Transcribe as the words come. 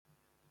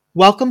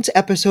Welcome to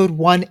episode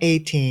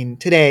 118.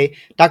 Today,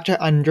 Dr.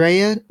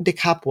 Andrea De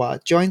Capua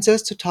joins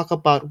us to talk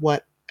about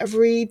what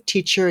every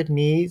teacher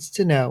needs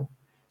to know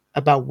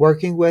about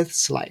working with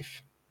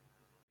SLIFE.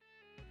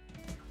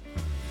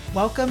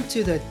 Welcome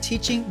to the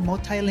Teaching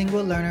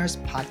Multilingual Learners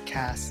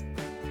podcast.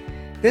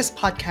 This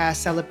podcast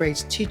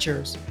celebrates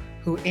teachers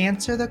who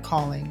answer the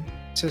calling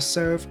to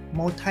serve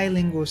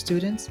multilingual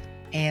students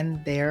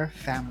and their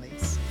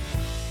families.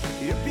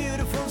 Your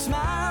beautiful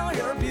smile,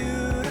 your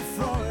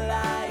beautiful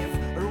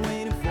life are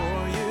waiting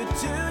for you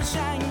to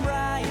shine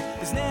bright.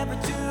 It's never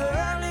too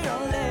early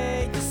or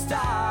late to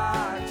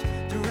start,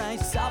 to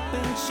rise up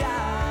and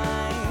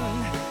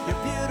shine. Your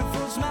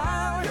beautiful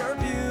smile, your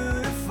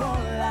beautiful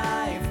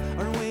life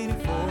are waiting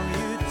for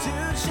you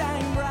to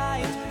shine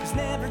bright. It's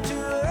never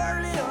too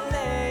early or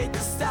late to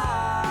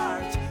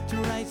start, to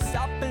rise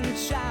up and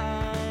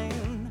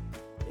shine.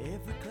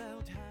 Every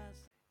cloud has...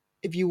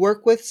 If you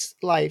work with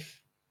SLIFE,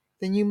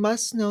 then you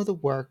must know the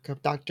work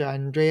of Dr.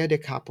 Andrea De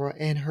Capua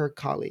and her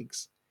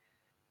colleagues.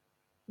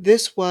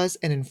 This was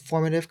an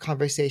informative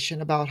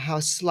conversation about how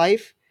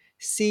SLIFE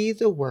see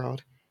the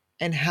world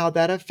and how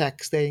that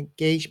affects their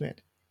engagement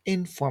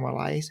in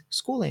formalized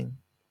schooling.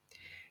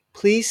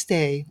 Please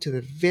stay to the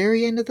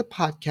very end of the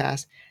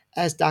podcast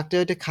as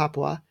Dr. De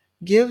Capua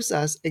gives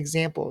us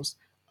examples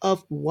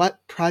of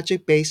what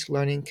project-based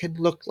learning can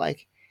look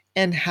like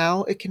and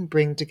how it can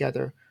bring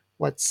together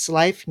what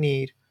SLIFE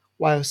need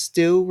while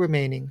still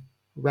remaining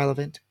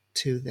relevant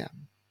to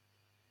them.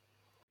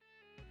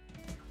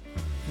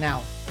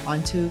 Now,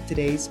 on to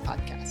today's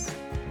podcast.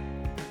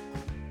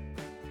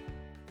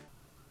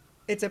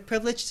 It's a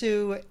privilege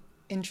to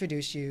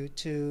introduce you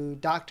to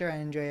Dr.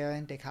 Andrea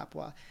De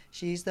Capua.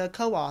 She's the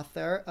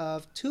co-author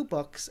of two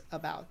books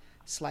about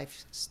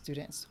SLIFE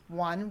students.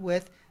 One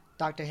with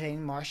Dr.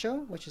 Helene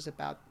Marshall, which is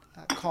about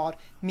called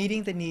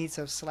Meeting the Needs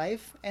of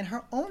SLIFE, and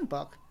her own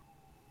book,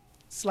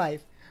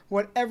 SLIFE,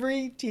 What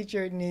Every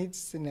Teacher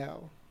Needs to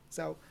Know.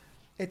 So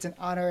it's an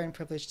honor and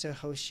privilege to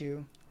host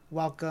you.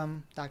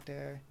 Welcome,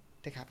 Dr.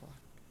 De Capua.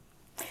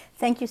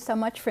 Thank you so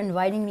much for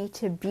inviting me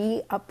to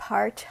be a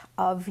part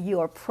of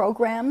your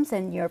programs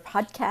and your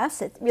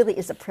podcasts. It really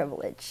is a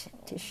privilege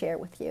to share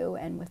with you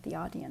and with the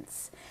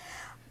audience.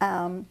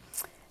 What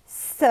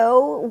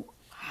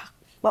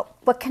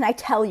can I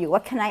tell you?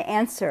 What can I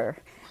answer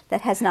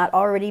that has not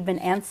already been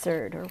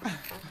answered? Or...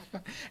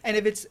 And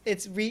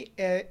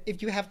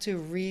if you have to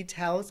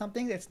retell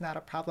something, it's not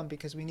a problem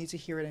because we need to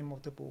hear it in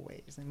multiple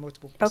ways, in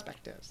multiple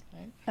perspectives.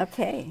 Right?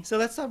 Okay. So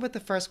let's start with the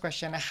first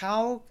question.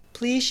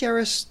 Please share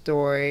a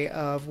story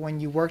of when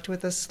you worked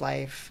with a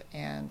SLIFE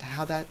and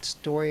how that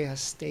story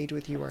has stayed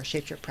with you or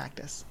shaped your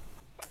practice.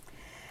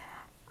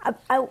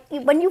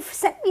 When you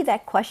sent me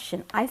that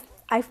question,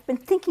 I've been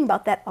thinking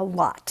about that a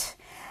lot.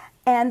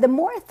 And the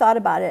more I thought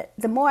about it,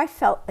 the more I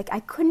felt like I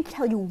couldn't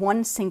tell you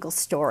one single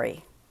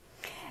story.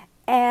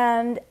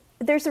 And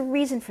there's a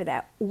reason for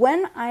that.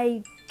 When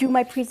I do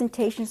my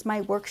presentations,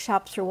 my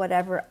workshops or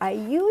whatever, I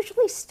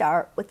usually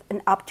start with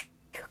an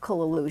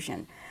optical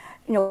illusion,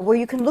 where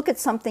you can look at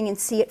something and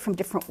see it from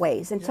different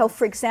ways. And so,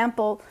 for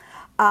example,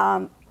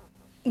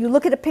 you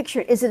look at a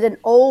picture, is it an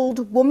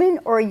old woman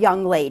or a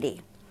young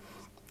lady?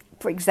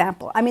 For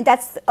example, I mean,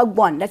 that's a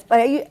one.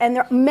 And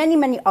there are many,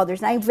 many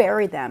others, and I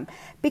vary them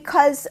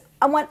because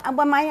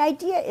what my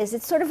idea is,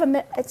 it's sort of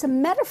it's a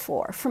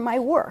metaphor for my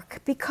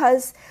work,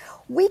 because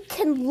we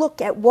can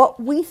look at what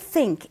we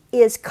think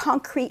is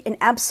concrete and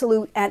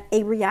absolute and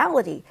a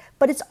reality,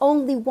 but it's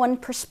only one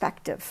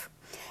perspective.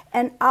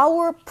 And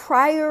our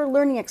prior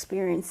learning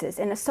experiences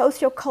in a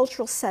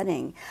sociocultural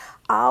setting,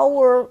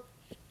 our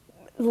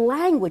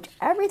language,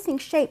 everything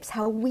shapes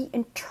how we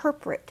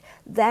interpret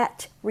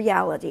that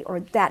reality or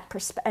that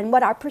and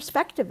what our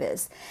perspective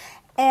is.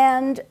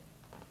 And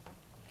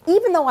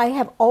even though I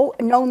have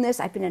known this,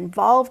 I've been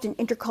involved in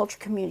intercultural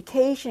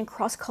communication,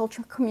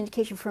 cross-cultural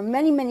communication for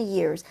many, many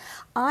years,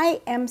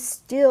 I am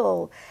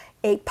still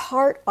a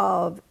part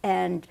of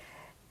and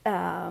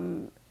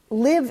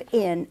live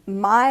in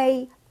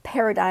my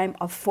paradigm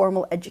of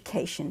formal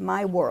education,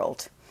 my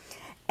world.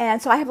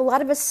 And so I have a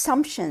lot of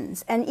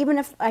assumptions, and even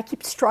if I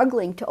keep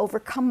struggling to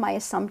overcome my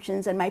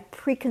assumptions and my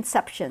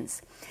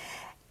preconceptions,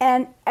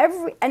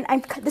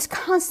 this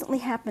constantly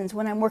happens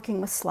when I'm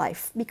working with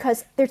SLIFE,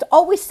 because there's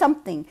always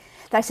something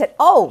that I said,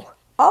 oh,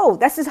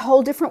 this is a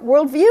whole different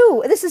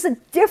worldview. This is a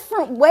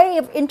different way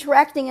of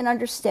interacting and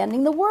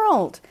understanding the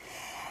world.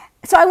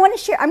 So I'm going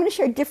to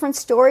share different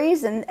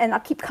stories, and I'll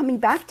keep coming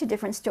back to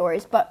different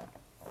stories. But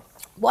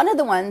one of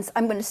the ones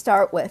I'm going to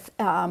start with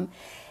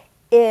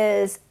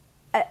is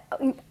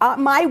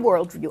my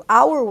worldview,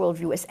 our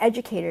worldview as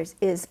educators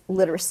is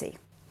literacy.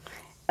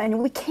 And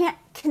we can't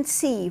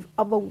conceive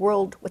of a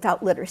world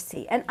without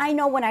literacy. And I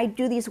know when I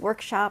do these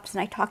workshops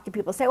and I talk to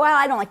people, say, well,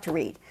 I don't like to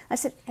read. I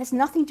said, it has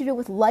nothing to do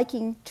with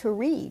liking to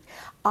read.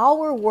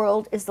 Our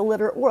world is the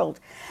literate world.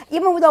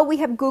 Even though we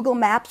have Google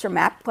Maps or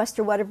MapQuest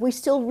or whatever, we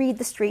still read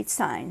the street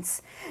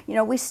signs.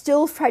 We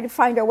still try to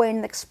find our way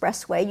in the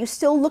expressway. You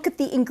still look at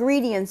the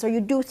ingredients, or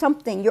you do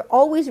something. You're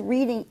always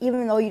reading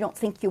even though you don't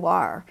think you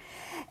are.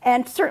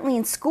 And certainly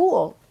in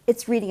school,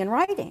 it's reading and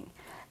writing.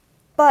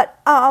 But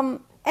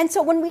and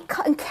so when we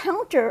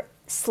encounter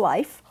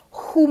SLIFE,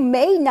 who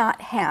may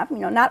not have,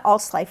 not all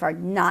SLIFE are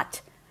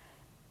not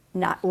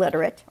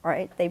literate, all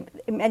right? They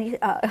many,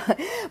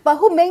 but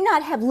who may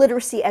not have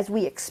literacy as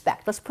we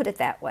expect. Let's put it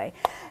that way.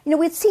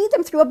 We see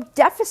them through a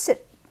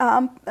deficit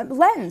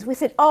lens. We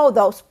said, "Oh,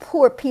 those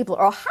poor people,"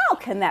 or "How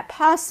can that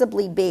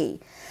possibly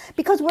be?"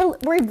 Because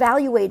we're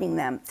evaluating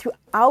them through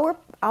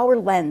our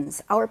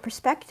lens, our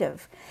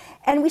perspective,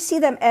 and we see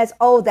them as,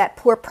 "Oh, that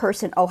poor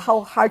person. Oh,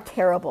 how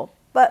terrible."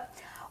 But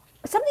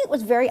something that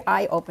was very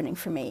eye-opening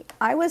for me.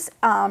 I was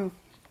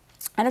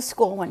at a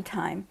school one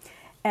time,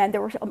 and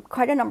there were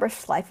quite a number of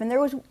SLIFE, and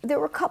there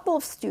were a couple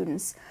of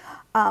students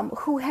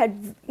who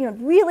had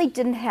really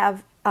didn't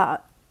have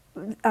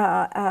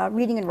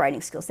reading and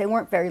writing skills. They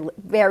weren't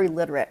very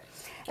literate,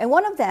 and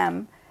one of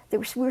them,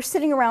 we were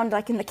sitting around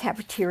like in the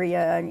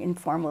cafeteria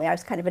informally. I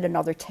was kind of at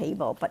another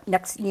table, but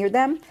near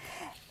them.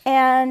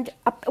 And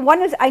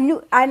I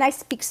knew, and I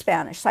speak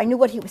Spanish, so I knew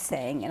what he was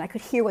saying, and I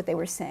could hear what they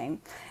were saying.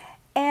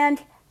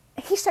 And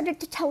he started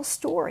to tell a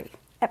story,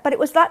 but it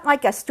was not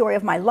like a story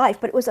of my life,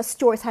 but it was a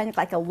story kind of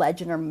like a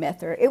legend or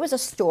myth, or it was a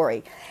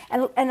story.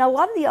 And a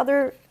lot of the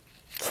other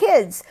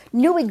kids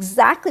knew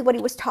exactly what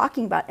he was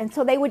talking about, and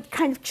so they would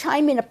kind of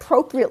chime in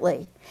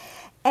appropriately.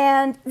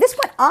 And this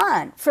went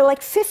on for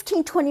like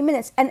 15, 20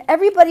 minutes, and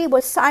everybody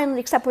was silent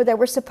except where they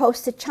were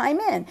supposed to chime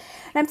in.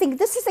 And I'm thinking,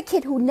 this is a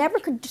kid who never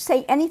could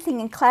say anything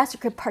in class or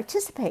could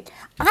participate.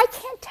 I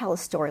can't tell a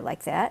story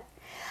like that.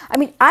 I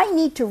mean, I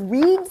need to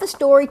read the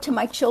story to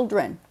my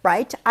children,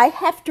 right? I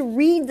have to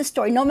read the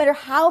story. No matter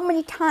how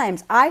many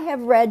times I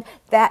have read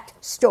that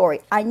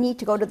story, I need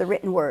to go to the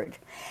written word.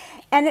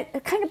 And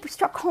it kind of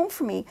struck home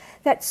for me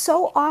that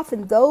so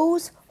often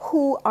those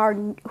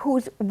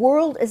whose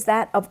world is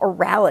that of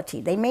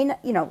orality, they may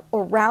not,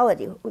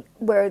 orality,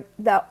 where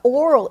the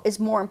oral is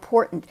more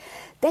important,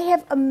 they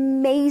have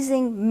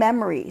amazing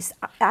memories.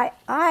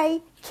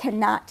 I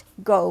cannot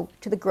go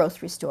to the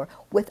grocery store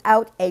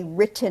without a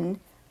written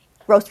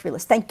grocery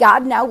list. Thank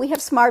God now we have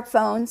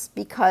smartphones,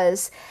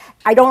 because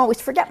I don't always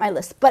forget my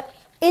list. But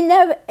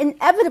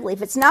inevitably,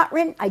 if it's not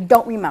written, I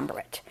don't remember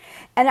it.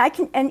 And I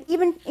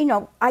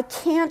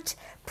can't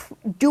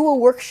do a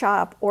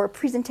workshop or a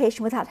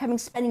presentation without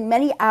spending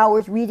many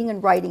hours reading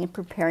and writing and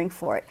preparing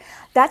for it.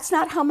 That's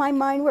not how my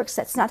mind works.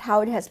 That's not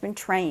how it has been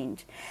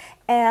trained.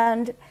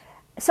 And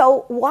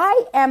so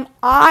why am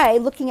I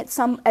looking at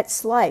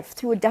SLIFE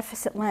through a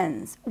deficit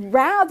lens,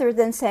 rather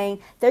than saying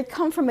they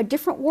come from a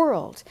different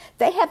world?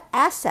 They have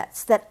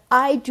assets that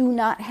I do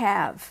not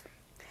have.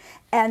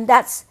 And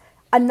that's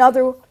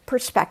another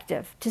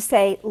perspective, to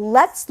say,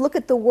 let's look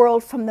at the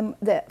world from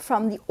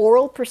the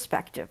oral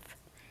perspective.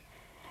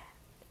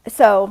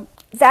 So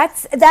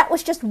that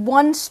was just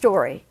one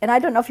story. And I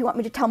don't know if you want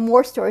me to tell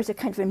more stories to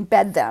kind of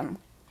embed them.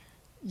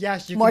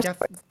 Yes, you More can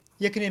stories.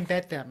 you can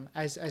embed them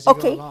as you go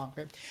Okay. along.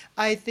 Right?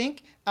 I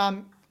think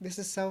this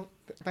is so.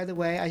 By the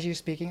way, as you're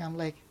speaking, I'm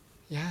like,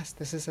 yes,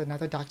 this is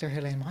another Dr.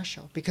 Helene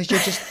Marshall, because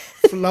you're just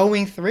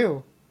flowing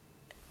through.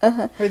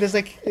 Right? There's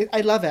like,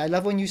 I love it. I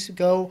love when you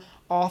go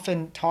off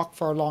and talk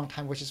for a long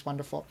time, which is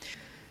wonderful.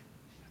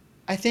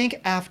 I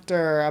think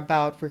after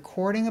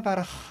recording about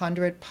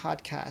 100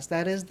 podcasts,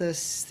 that is the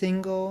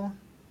single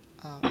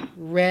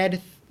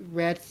red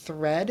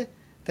thread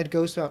that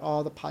goes throughout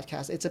all the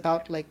podcasts. It's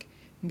about like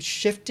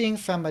shifting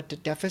from a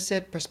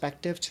deficit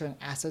perspective to an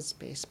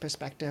assets-based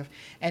perspective,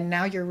 and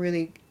now you're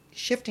really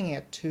shifting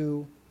it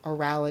to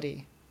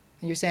orality.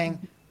 And you're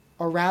saying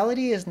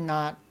orality is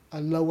not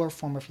a lower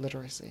form of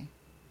literacy,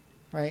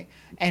 right?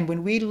 And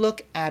when we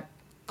look at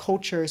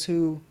cultures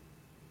who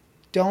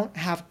don't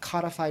have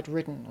codified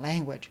written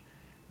language,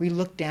 we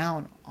look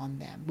down on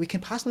them. We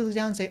can possibly look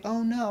down and say,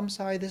 oh no, I'm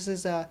sorry, this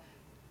is a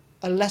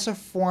lesser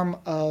form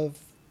of,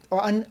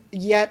 or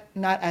yet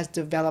not as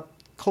developed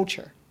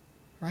culture,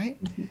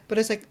 right? Mm-hmm. But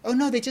it's like, oh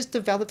no, they just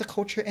developed the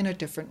culture in a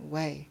different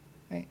way,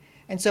 right?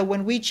 And so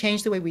when we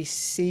change the way we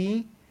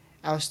see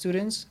our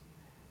students,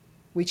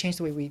 we change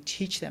the way we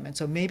teach them. And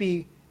so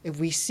maybe if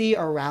we see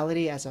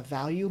orality as a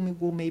value,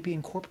 we'll maybe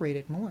incorporate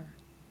it more.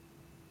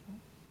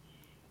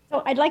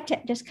 So I'd like to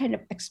just kind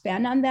of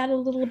expand on that a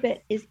little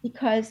bit, is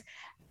because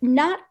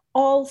not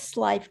all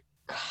SLIFE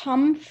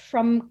come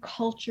from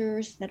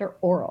cultures that are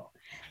oral.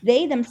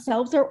 They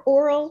themselves are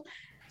oral.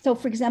 So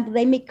for example,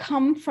 they may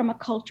come from a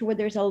culture where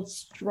there's a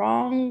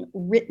strong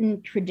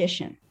written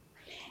tradition,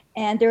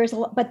 and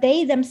but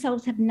they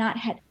themselves have not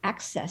had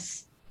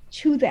access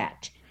to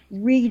that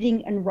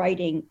reading and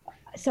writing.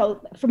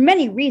 So for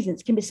many reasons,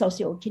 it can be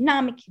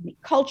socioeconomic, it can be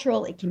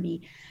cultural, it can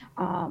be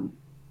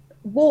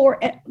war,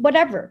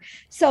 whatever.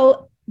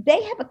 So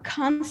they have a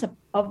concept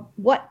of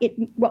what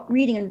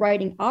reading and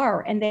writing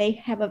are, and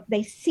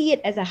they see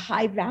it as a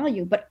high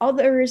value. But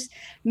others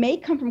may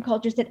come from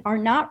cultures that are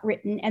not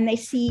written, and they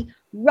see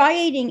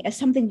writing as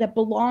something that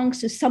belongs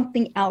to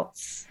something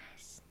else.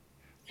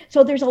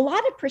 So there's a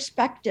lot of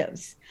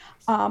perspectives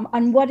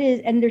on what is,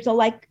 and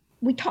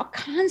we talk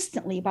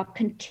constantly about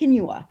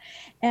continua,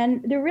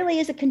 and there really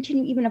is a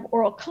continuum even of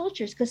oral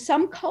cultures, because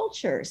some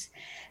cultures,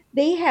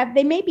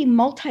 they may be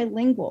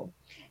multilingual.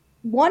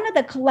 One of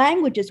the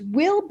languages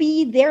will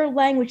be their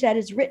language that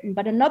is written,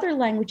 but another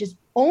language is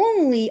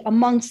only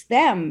amongst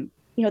them,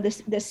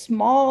 this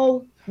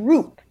small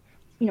group,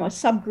 a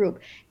subgroup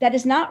that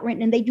is not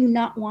written, and they do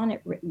not want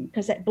it written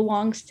because it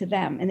belongs to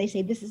them. And they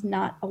say this is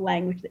not a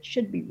language that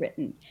should be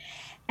written.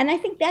 And I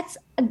think that's,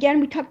 again,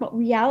 we talk about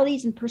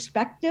realities and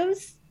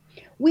perspectives.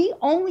 We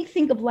only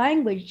think of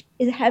language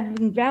as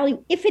having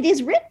value if it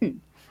is written.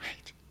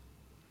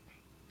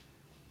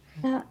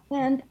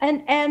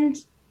 And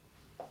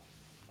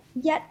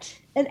yet,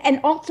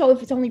 and also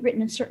if it's only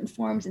written in certain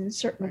forms and in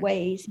certain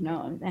ways,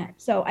 that.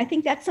 So I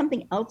think that's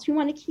something else we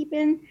want to keep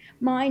in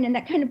mind. And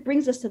that kind of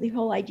brings us to the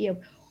whole idea of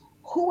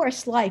who are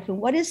SLIFE and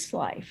what is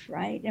SLIFE,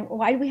 right? And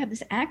why do we have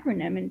this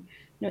acronym? And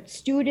it's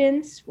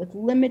students with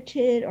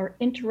limited or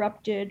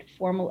interrupted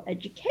formal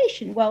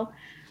education. Well,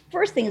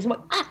 first thing is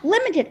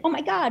limited. Oh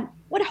my God,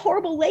 what a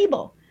horrible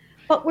label.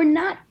 But we're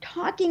not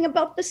talking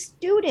about the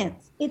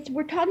students.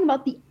 We're talking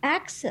about the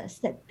access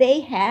that they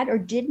had or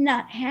did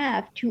not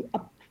have to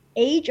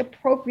age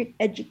appropriate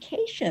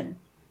education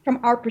from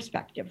our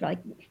perspective. Like,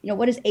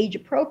 what is age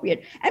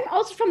appropriate? And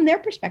also from their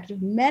perspective,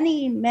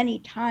 many, many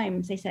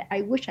times they say,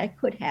 I wish I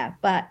could have,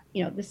 but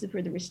this is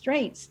where the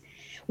restraints.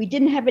 We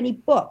didn't have any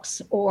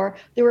books, or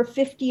there were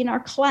 50 in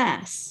our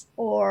class,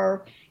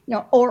 or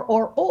I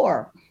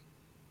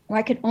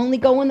could only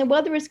go when the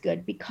weather is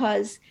good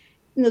because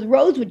the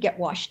roads would get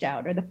washed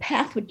out or the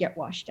path would get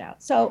washed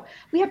out. So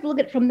we have to look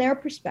at it from their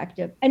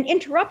perspective. And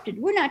interrupted,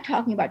 we're not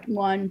talking about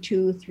 1,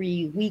 2,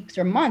 3 weeks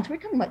or months. We're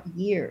talking about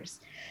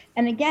years.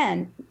 And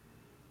again,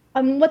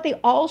 what they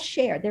all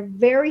share, they're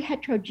very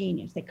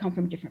heterogeneous. They come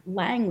from different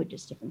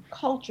languages, different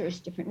cultures,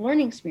 different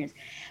learning experience,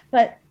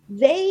 but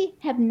they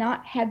have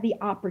not had the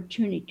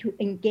opportunity to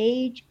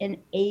engage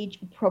in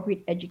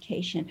age-appropriate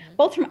education,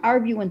 both from our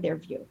view and their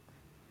view.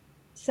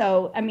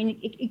 So, I mean,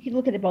 you can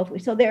look at it both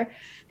ways. So they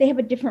have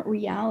a different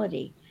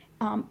reality.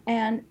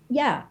 And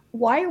yeah,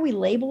 why are we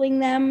labeling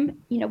them?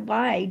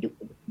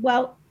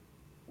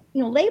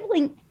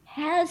 Labeling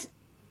has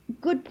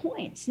good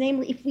points.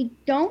 Namely, if we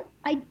don't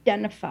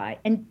identify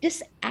and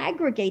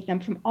disaggregate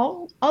them from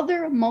all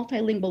other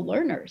multilingual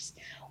learners,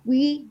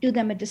 we do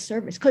them a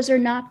disservice because they're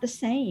not the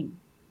same.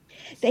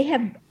 They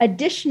have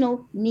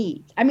additional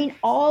needs. I mean,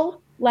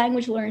 all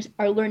language learners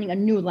are learning a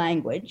new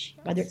language,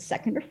 whether it's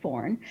second or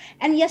foreign.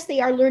 And yes,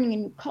 they are learning a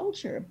new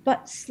culture,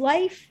 but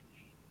SLIFE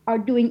are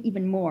doing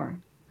even more.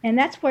 And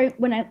that's why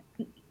when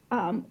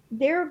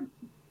they're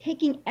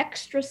taking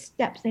extra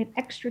steps, they have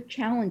extra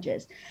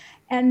challenges.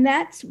 And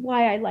that's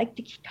why I like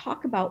to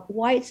talk about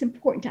why it's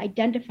important to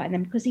identify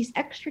them, because these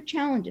extra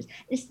challenges,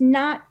 it's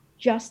not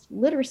just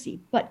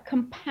literacy, but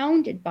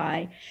compounded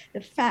by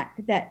the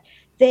fact that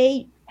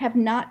they have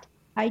not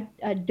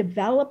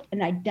developed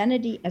an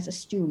identity as a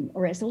student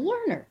or as a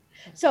learner.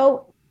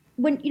 So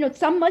when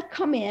some might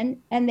come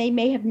in and they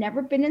may have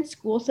never been in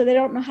school, so they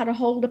don't know how to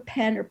hold a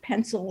pen or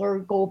pencil or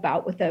go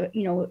about with a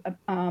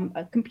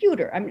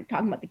computer. I'm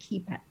talking about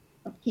the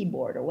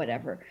keyboard or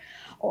whatever.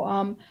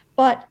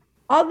 But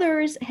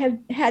others have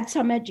had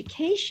some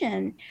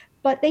education,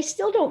 but they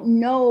still don't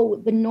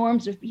know the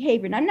norms of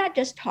behavior. And I'm not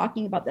just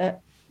talking about the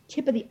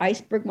tip of the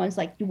iceberg ones,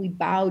 like do we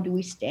bow, do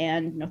we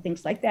stand,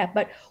 things like that.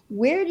 But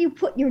where do you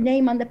put your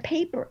name on the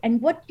paper?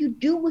 And what do you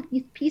do with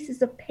these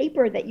pieces of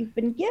paper that you've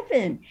been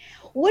given?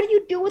 What do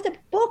you do with a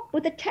book,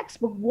 with a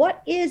textbook?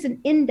 What is an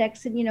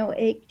index and,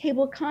 a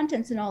table of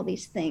contents and all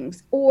these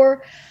things?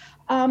 Or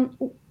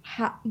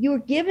you're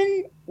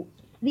given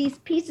these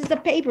pieces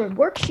of paper,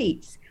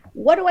 worksheets.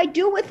 What do I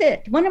do with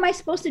it? What am I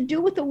supposed to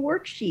do with a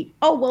worksheet?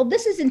 Oh, well,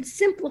 this is in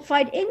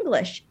simplified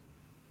English.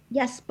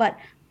 Yes, but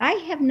I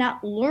have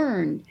not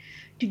learned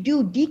to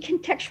do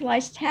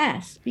decontextualized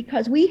tasks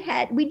because we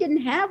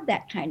didn't have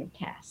that kind of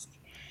task.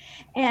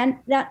 And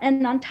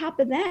on top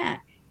of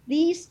that,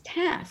 these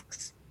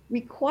tasks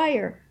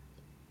require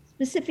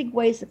specific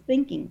ways of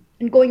thinking.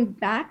 And going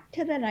back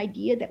to that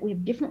idea that we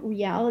have different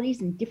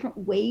realities and different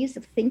ways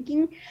of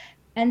thinking,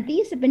 and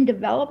these have been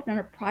developed on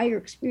our prior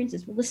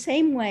experiences. Well, the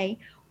same way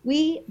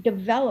we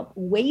develop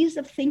ways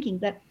of thinking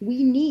that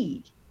we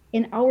need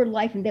in our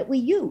life and that we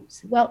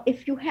use. Well,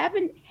 if you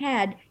haven't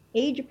had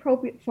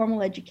age-appropriate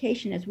formal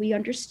education as we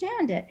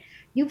understand it,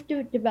 you've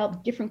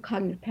developed different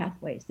cognitive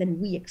pathways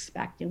than we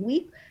expect. And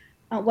we,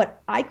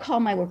 what I call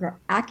my work, are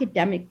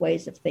academic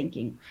ways of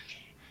thinking.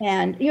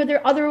 And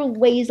there are other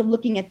ways of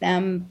looking at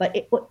them, but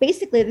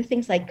basically the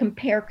things like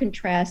compare,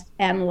 contrast,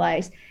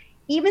 analyze,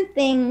 even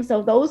things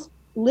of those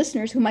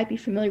listeners who might be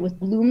familiar with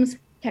Bloom's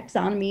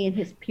taxonomy and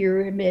his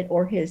pyramid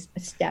or his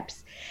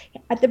steps.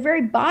 At the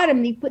very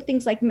bottom, you put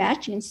things like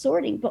matching and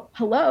sorting, but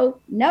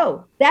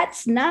no,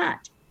 that's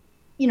not,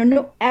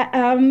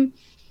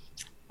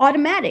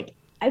 automatic.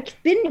 I've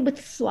been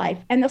with SLIFE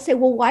and they'll say,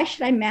 well, why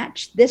should I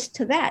match this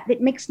to that?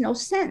 It makes no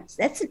sense.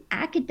 That's an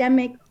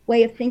academic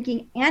way of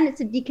thinking and it's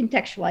a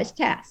decontextualized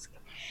task.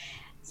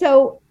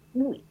 So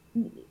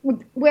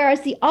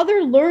whereas the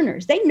other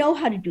learners, they know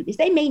how to do this.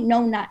 They may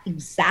know not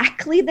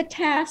exactly the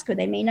task, or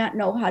they may not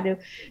know how to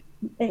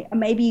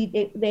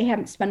maybe they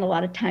haven't spent a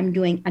lot of time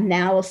doing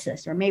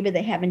analysis, or maybe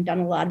they haven't done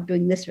a lot of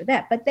doing this or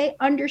that, but they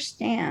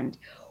understand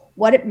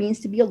what it means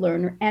to be a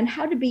learner and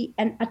how to be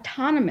an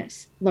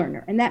autonomous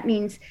learner. And that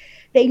means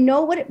they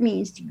know what it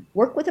means to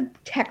work with a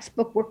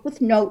textbook, work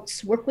with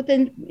notes, work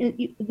within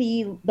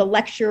the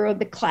lecture or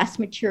the class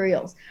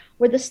materials,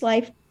 where this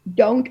life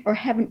don't or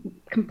haven't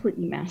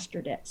completely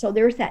mastered it. So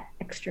there's that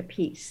extra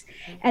piece.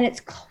 And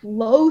it's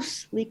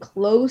closely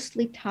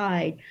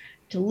tied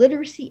to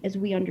literacy as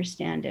we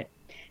understand it.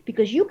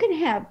 Because you can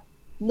have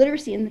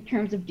literacy in the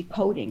terms of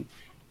decoding.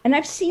 And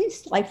I've seen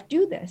life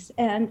do this,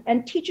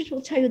 and teachers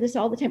will tell you this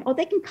all the time. Oh,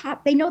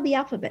 they know the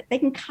alphabet, they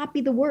can copy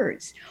the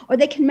words, or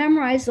they can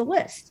memorize the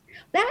list.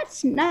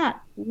 That's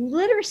not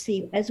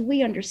literacy as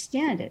we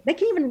understand it. They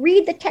can even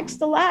read the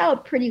text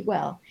aloud pretty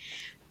well.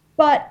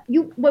 But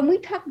when we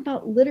talk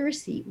about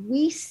literacy,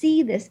 we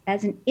see this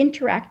as an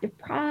interactive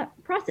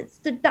process.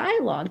 It's a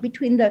dialogue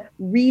between the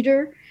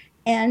reader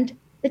and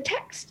the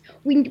text.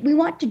 We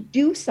want to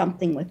do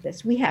something with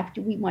this. We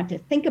want to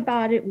think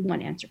about it. We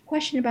want to answer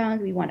questions about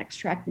it. We want to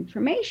extract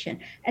information,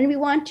 and we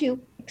want to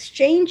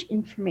exchange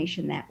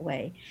information that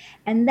way.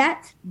 And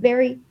that's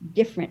very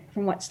different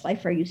from what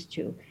Slifer are used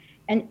to.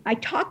 And I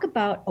talk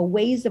about a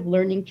ways of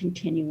learning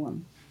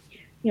continuum.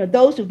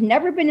 Those who've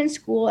never been in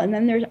school, and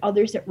then there's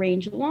others that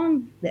range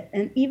along that.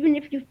 And even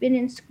if you've been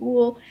in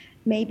school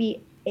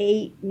maybe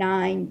 8,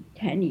 9,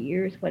 10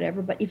 years,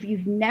 whatever, but if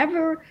you've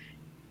never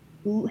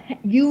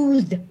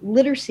used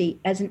literacy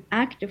as an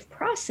active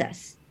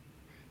process,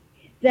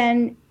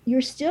 then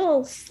you're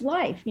still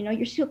life.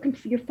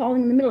 You're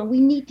falling in the middle. And we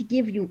need to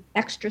give you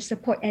extra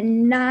support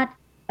and not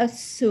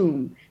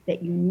assume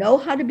that you know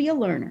how to be a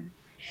learner,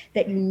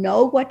 that you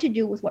know what to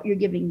do with what you're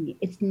giving me.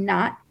 It's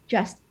not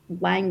just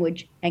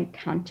language and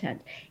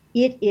content.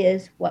 It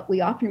is what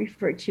we often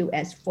refer to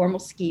as formal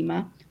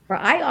schema, or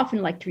I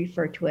often like to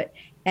refer to it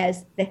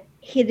as the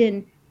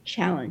hidden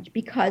challenge,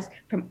 because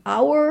from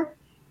our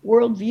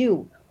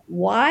worldview,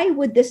 why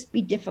would this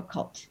be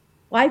difficult?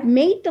 Well, I've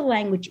made the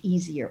language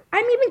easier.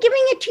 I'm even giving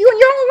it to you in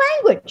your own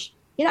language.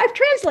 I've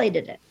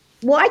translated it.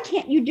 Why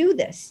can't you do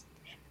this?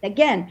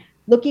 Again,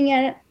 looking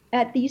at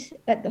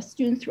the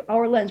students through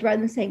our lens, rather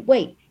than saying,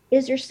 wait,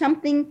 is there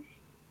something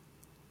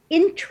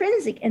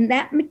intrinsic in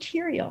that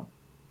material?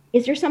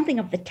 Is there something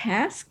of the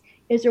task?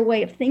 Is there a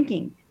way of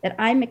thinking that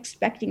I'm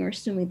expecting or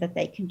assuming that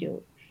they can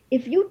do?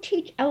 If you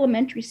teach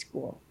elementary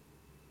school,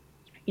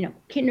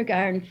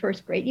 kindergarten,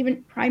 first grade,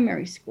 even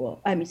primary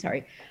school,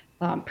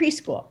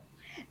 preschool,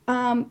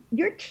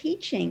 you're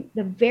teaching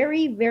the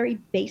very, very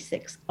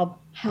basics of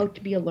how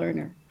to be a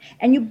learner.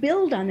 And you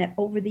build on that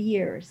over the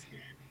years.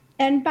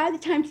 And by the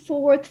time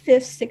 4th,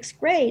 5th, 6th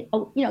grade,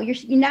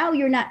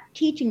 you're not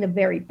teaching the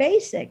very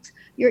basics.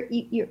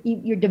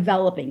 You're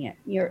developing it.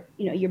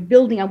 You're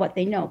building on what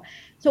they know.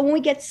 So when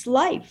we get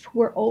life,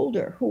 who are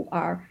older, who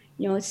are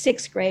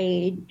 6th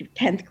grade,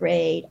 10th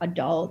grade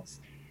adults,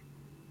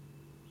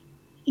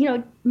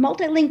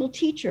 multilingual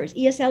teachers,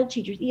 ESL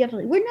teachers,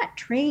 EFL, we're not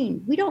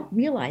trained. We don't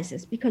realize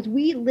this because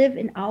we live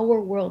in our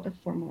world of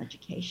formal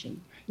education.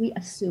 We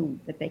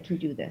assume that they can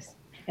do this.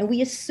 And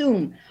we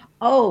assume,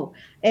 oh,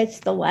 it's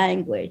the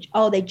language.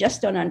 Oh, they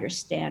just don't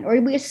understand.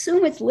 Or we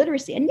assume it's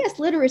literacy. And yes,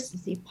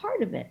 literacy is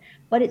part of it,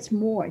 but it's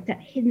more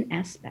that hidden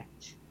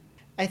aspect.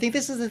 I think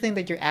this is the thing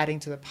that you're adding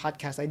to the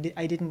podcast.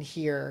 I didn't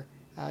hear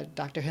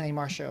Dr. Helene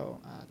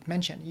Marshall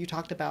mention. You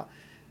talked about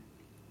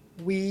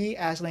we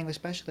as language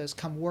specialists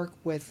come work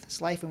with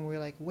SLIFE and we're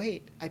like,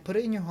 wait, I put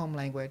it in your home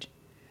language.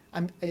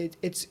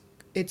 It's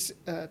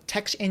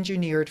text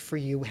engineered for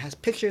you. It has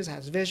pictures, it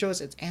has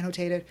visuals, it's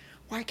annotated.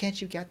 Why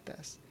can't you get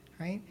this,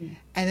 right? Mm.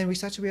 And then we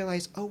start to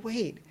realize, oh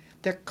wait,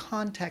 their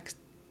context,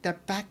 their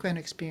background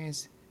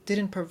experience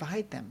didn't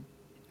provide them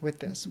with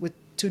this,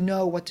 to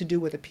know what to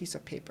do with a piece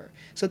of paper.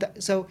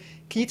 So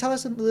can you tell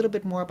us a little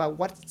bit more about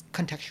what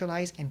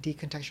contextualized and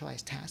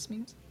decontextualized tasks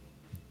means?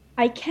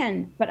 I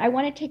can, but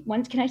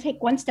can I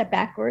take one step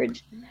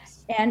backwards?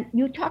 Yes. And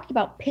you talked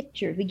about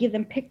pictures. We give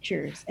them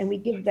pictures and we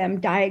give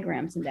them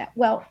diagrams and that.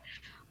 Well,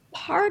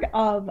 part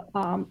of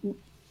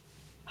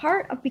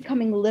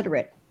becoming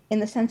literate in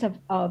the sense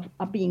of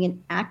being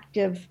an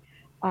active,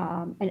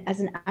 and as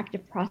an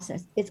active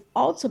process, is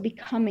also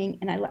becoming,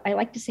 and I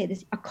like to say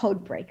this, a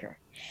code breaker,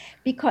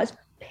 because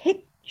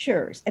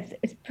pictures,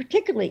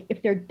 particularly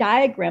if they're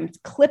diagrams,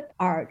 clip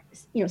art,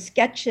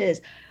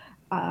 sketches,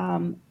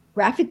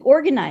 graphic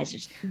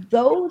organizers,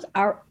 those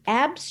are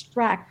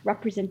abstract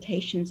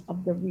representations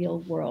of the real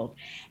world.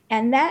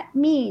 And that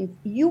means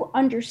you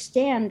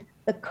understand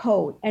the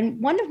code.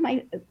 And one of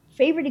my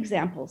favorite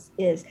examples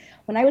is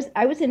when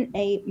I was in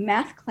a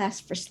math class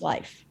for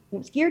SLIFE. It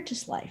was geared to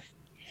SLIFE.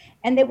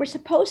 And they were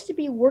supposed to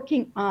be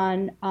working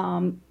on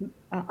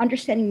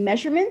understanding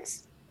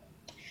measurements.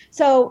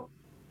 So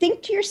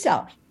think to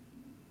yourself,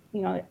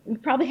 you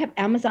probably have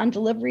Amazon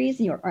deliveries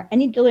or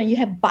any delivery, you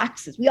have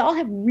boxes. We all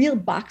have real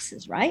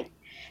boxes, right?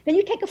 Then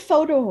you take a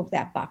photo of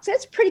that box.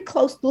 That's pretty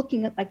close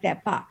looking like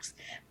that box.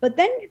 But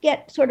then you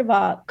get sort of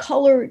a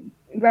color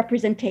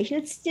representation.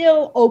 It's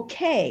still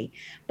okay.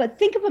 But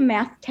think of a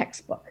math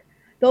textbook.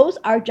 Those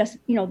are just,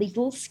 these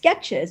little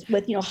sketches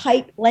with,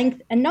 height,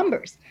 length, and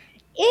numbers.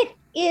 It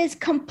is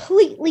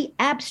completely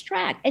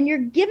abstract. And you're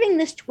giving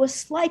this to a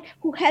slide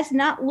who has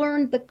not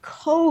learned the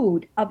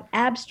code of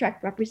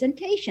abstract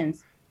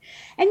representations.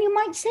 And you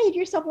might say to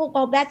yourself,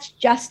 well, that's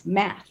just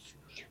math.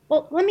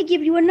 Well, let me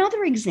give you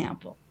another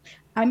example.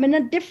 I'm in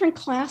a different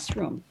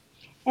classroom,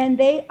 and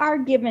they are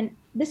given,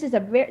 this is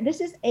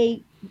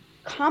a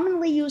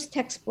commonly used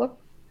textbook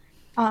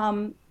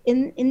in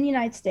the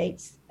United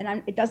States,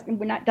 and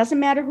doesn't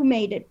matter who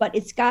made it, but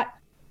it's got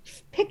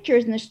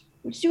pictures, and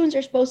the students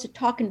are supposed to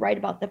talk and write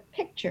about the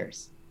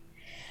pictures.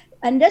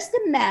 And just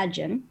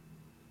imagine,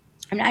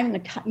 I'm not even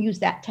going to use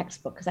that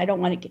textbook because I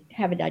don't want to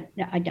have it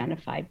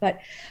identified. But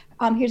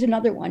here's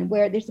another one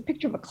where there's a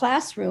picture of a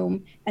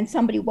classroom and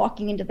somebody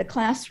walking into the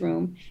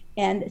classroom,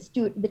 and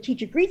the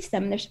teacher greets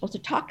them, and they're supposed to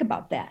talk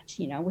about that,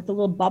 with the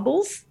little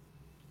bubbles.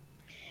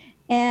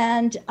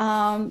 And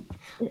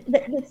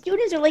the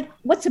students are like,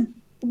 what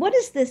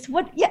is this?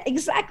 Yeah,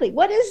 exactly.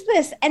 What is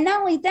this? And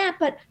not only that,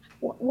 but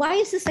why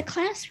is this a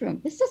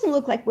classroom? This doesn't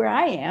look like where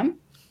I am.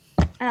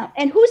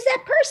 And who's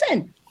that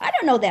person? I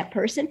don't know that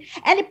person.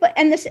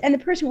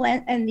 The person will,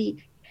 and the,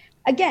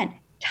 again,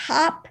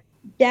 top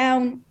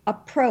down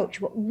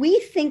approach, what we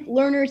think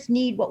learners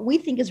need, what we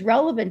think is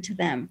relevant to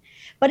them,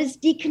 but it's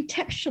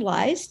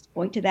decontextualized,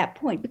 going to that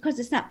point, because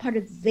it's not part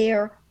of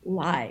their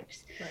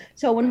lives. Right.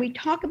 So when we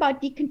talk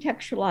about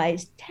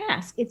decontextualized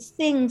tasks, it's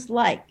things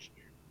like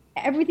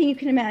everything you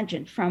can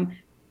imagine, from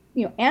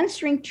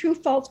answering true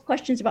false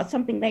questions about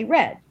something they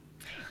read.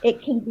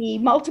 It can be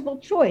multiple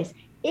choice.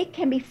 It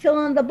can be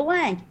fill in the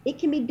blank. It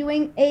can be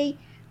doing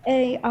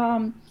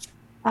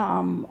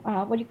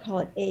what do you call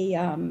it?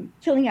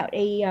 Filling out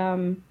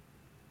a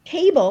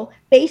table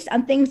based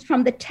on things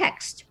from the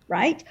text,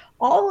 right?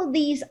 All of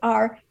these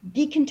are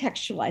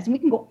decontextualized, and we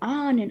can go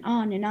on and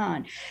on and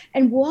on.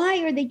 And why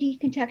are they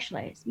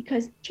decontextualized?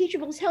 Because teacher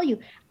will tell you,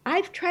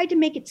 I've tried to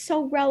make it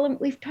so relevant.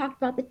 We've talked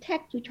about the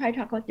text. We try to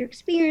talk about their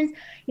experience,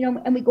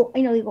 and we go,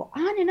 they go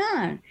on and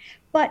on.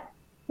 But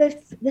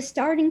the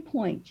starting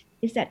point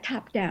is that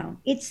top down.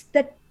 It's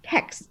the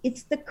text,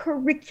 it's the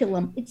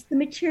curriculum, it's the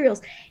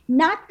materials,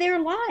 not their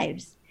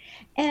lives.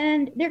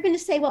 And they're going to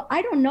say, well,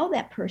 I don't know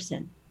that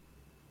person.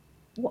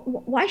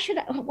 Why should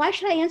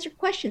I answer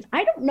questions?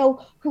 I don't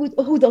know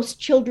who those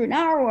children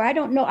are, or I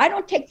don't know. I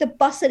don't take the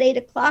bus at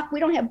 8:00. We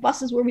don't have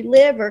buses where we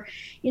live, or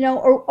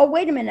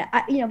wait a minute.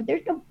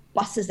 There's no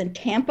buses in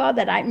Tampa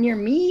that I'm near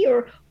me,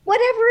 or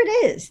whatever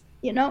it is.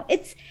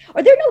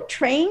 Or there are no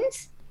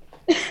trains.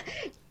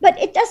 But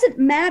it doesn't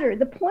matter.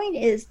 The point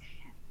is,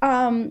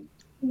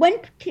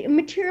 when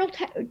material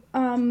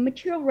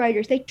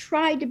writers, they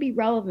try to be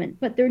relevant,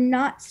 but they're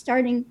not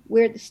starting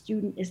where the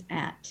student is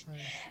at. Right.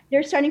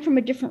 They're starting from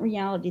a different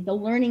reality, the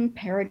learning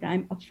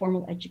paradigm of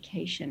formal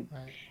education.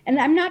 Right.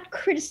 And I'm not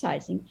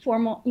criticizing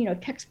formal,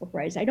 textbook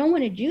writers. I don't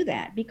want to do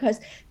that,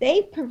 because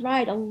they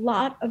provide a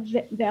lot of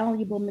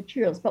valuable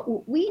materials. But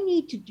what we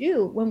need to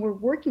do when we're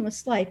working with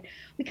SLIFE,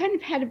 we kind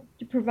of had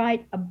to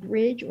provide a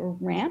bridge or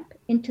ramp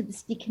into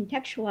this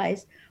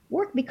decontextualized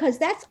work, because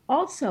that's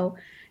also,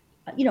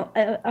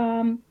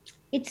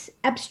 it's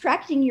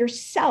abstracting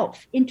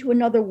yourself into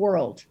another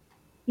world.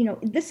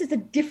 This is a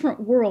different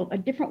world, a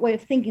different way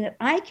of thinking, that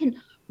I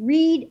can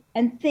read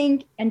and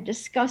think and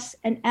discuss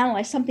and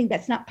analyze something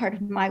that's not part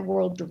of my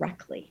world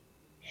directly.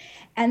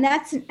 And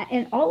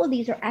all of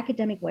these are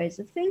academic ways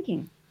of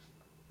thinking.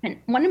 And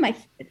one of my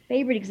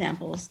favorite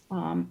examples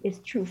is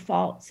true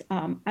false.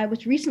 I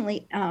was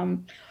recently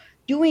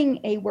doing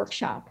a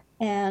workshop,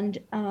 and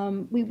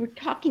we were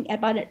talking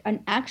about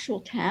an actual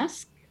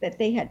task that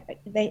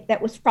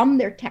that was from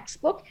their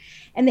textbook,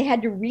 and they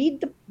had to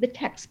read the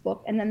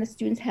textbook, and then the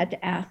students had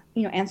to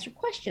answer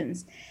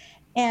questions.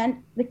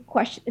 And the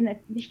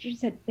teacher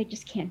said they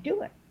just can't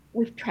do it.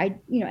 We've tried,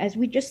 as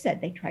we just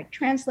said, they tried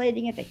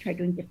translating it, they tried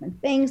doing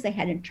different things, they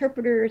had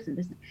interpreters and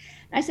this. And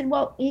I said,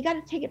 well, you got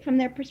to take it from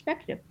their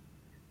perspective.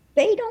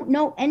 They don't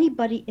know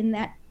anybody in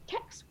that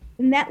text,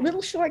 in that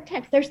little short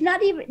text. There's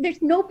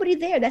nobody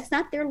there. That's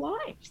not their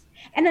lives.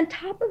 And on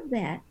top of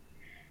that,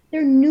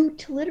 they're new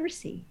to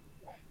literacy.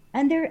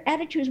 And their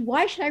attitude is,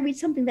 why should I read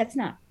something that's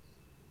not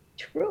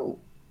true?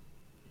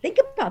 Think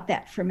about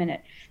that for a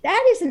minute.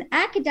 That is an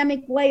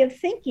academic way of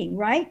thinking,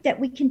 right? That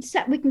we can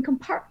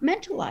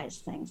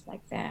compartmentalize things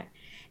like that.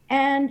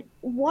 And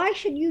why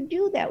should you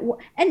do that?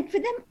 And for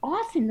them,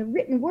 often the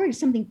written word is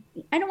something,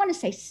 I don't want to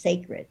say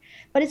sacred,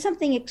 but it's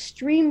something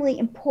extremely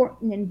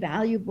important and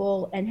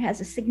valuable and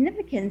has a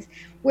significance,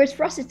 whereas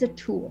for us, it's a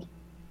tool.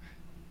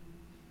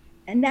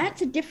 And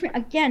that's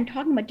again,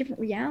 talking about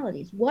different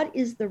realities. What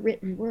is the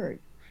written word?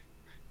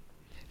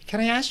 Can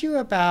I ask you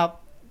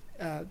about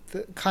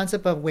the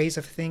concept of ways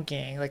of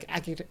thinking, like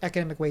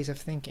academic ways of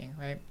thinking,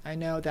 right? I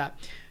know that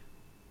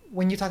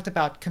when you talked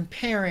about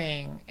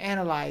comparing,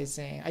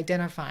 analyzing,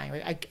 identifying,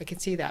 right, I can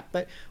see that.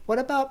 But what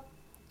about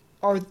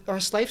are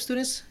SLIFE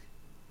students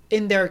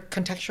in their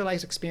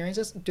contextualized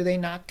experiences? Do they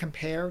not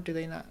compare? Do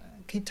they not?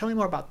 Can you tell me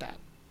more about that?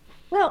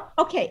 Well,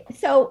 okay.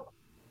 So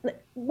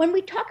when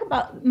we talk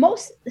about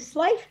most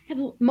life, have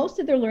most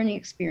of their learning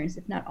experience,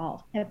 if not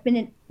all, have been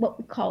in what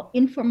we call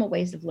informal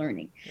ways of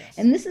learning. Yes.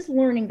 And this is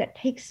learning that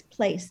takes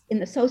place in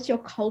the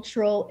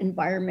sociocultural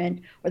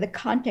environment or the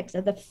context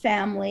of the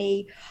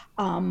family,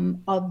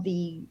 of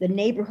the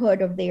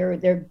neighborhood of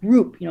their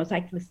group. It's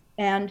like this,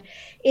 and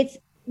it's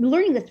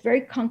learning that's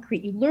very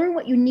concrete. You learn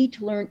what you need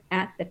to learn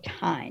at the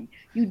time.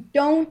 You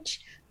don't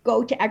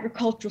go to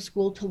agricultural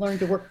school to learn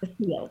to work the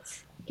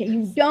fields. Okay,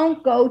 you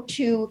don't go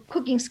to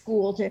cooking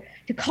school, to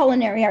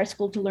culinary art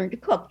school to learn to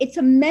cook. It's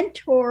a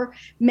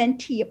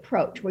mentor-mentee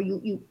approach where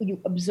you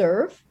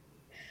observe,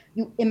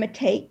 you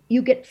imitate,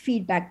 you get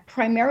feedback,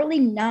 primarily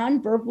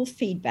nonverbal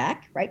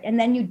feedback, right? And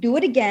then you do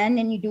it again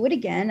and you do it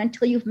again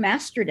until you've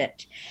mastered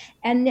it.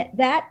 And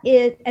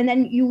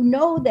then you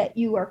know that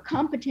you are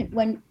competent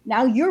when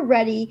now you're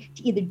ready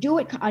to either do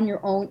it on your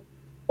own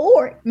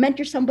or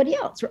mentor somebody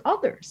else or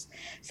others.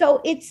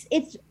 So it's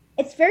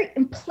very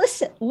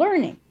implicit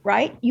learning,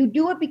 right? You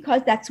do it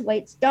because that's the way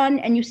it's done,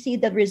 and you see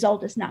the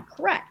result is not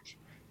correct.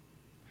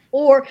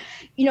 Or,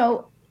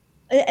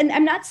 and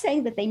I'm not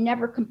saying that they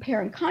never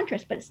compare and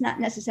contrast, but it's not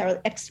necessarily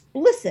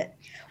explicit.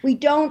 We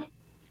don't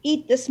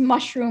eat this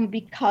mushroom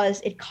because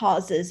it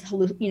causes,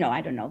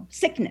 I don't know,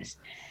 sickness,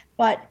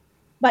 but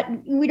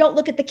we don't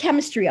look at the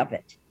chemistry of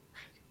it.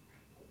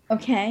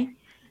 Okay.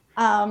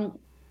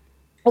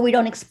 Or we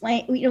don't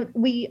explain,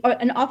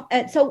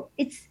 so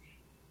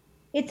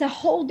it's a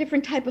whole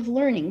different type of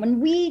learning. When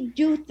we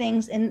do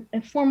things in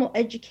formal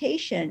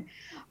education,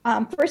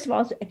 first of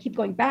all, I keep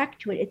going back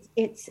to it.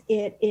 It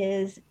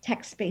is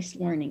text-based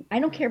learning. I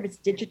don't care if it's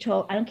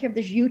digital. I don't care if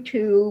there's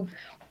YouTube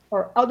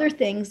or other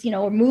things,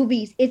 or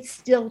movies. It's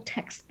still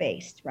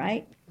text-based,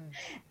 right?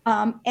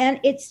 And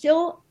it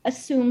still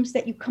assumes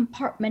that you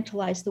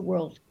compartmentalize the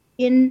world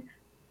in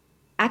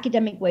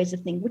academic ways of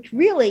thinking, which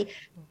really,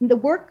 the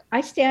work,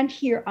 I stand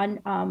here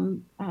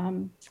on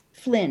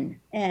Flynn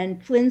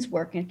and Flynn's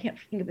work, and I can't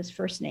think of his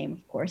first name,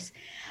 of course.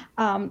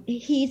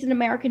 He's an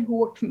American who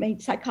worked for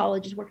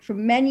psychologist, worked for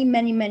many,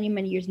 many, many,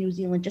 many years in New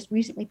Zealand, just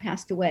recently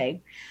passed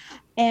away.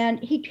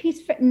 And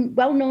he's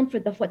well known for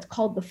what's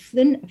called the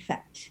Flynn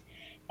effect.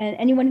 And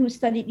anyone who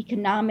studied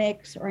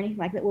economics or anything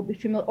like that will be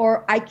familiar,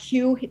 or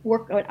IQ,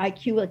 work on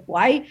IQ, like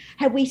why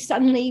have we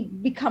suddenly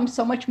become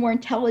so much more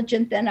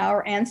intelligent than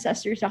our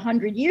ancestors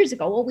 100 years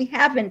ago? Well, we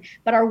haven't,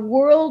 but our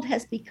world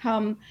has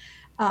become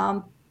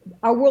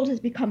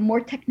more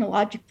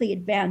technologically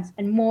advanced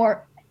and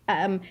more,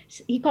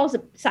 he calls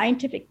it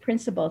scientific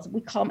principles.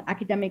 We call them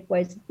academic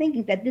ways of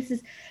thinking, that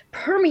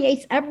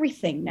permeates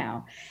everything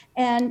now.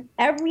 And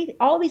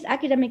all these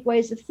academic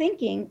ways of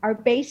thinking are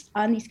based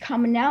on these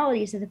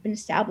commonalities that have been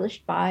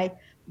established by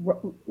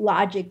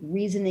logic,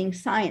 reasoning,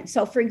 science.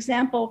 So for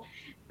example,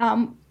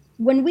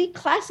 when we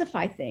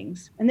classify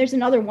things, and there's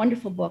another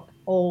wonderful book,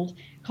 old,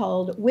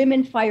 called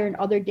Women, Fire, and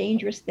Other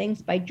Dangerous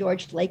Things by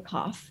George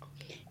Lakoff.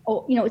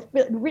 It's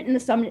written in the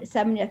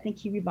 70s. I think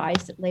he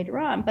revised it later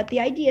on. But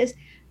the idea is,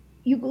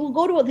 you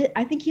go to,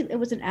 I think it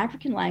was an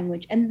African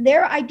language, and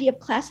their idea of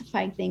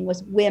classifying things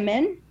was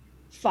women,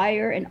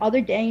 fire, and other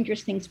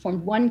dangerous things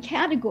formed one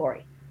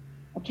category.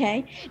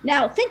 Okay.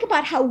 Now think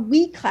about how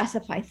we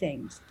classify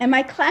things. And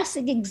my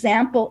classic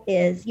example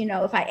is,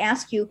 if I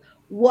ask you,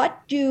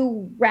 what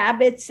do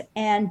rabbits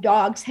and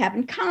dogs have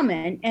in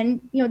common?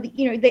 And,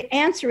 the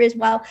answer is,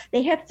 well,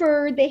 they have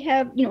fur, they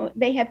have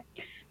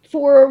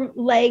 4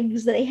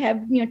 legs, they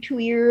have, 2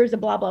 ears,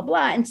 blah, blah,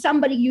 blah. And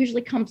somebody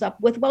usually comes up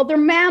with, well, they're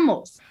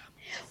mammals.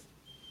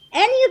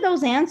 Any of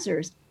those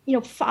answers,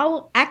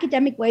 follow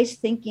academic ways of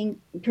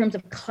thinking in terms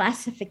of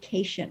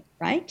classification,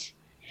 right?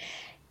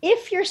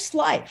 If you're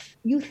SLIFE,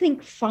 you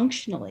think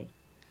functionally.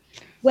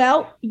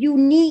 Well, you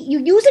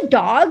use a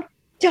dog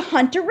to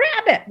hunt a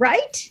rabbit,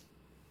 right?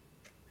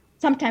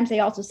 Sometimes they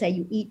also say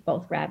you eat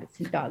both rabbits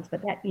and dogs,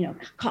 but that,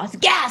 causes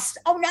gas.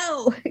 Oh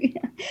no.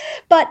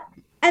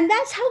 And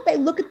that's how they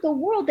look at the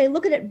world. They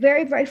look at it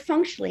very, very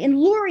functionally. And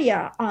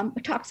Luria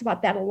talks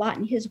about that a lot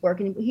in his work.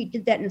 And he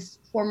did that in the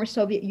former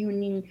Soviet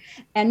Union,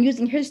 and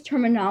using his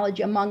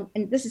terminology and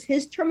this is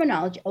his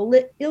terminology,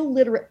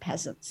 illiterate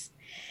peasants.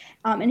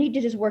 And he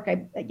did his work,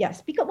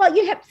 because, well,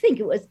 you have to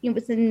think it was in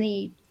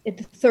the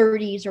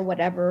 30s or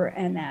whatever,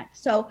 and that.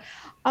 So,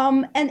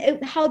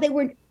 how they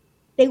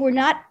were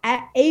not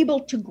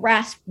able to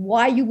grasp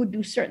why you would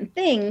do certain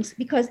things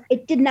because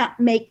it did not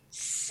make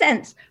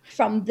sense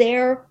from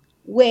their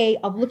way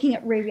of looking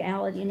at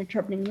reality and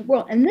interpreting the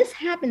world. And this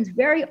happens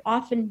very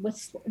often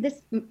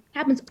this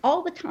happens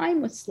all the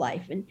time with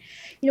SLIFE. And,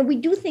 we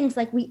do things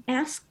like we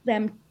ask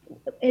them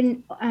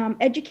in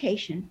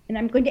education, and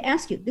I'm going to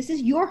ask you, this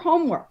is your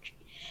homework.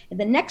 In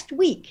the next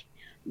week,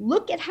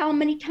 look at how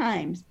many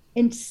times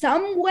in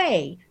some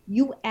way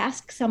you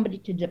ask somebody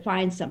to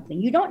define something.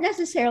 You don't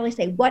necessarily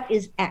say, what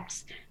is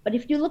X? But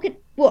if you look at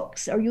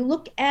books or you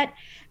look at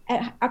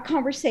our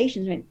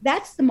conversations,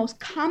 that's the most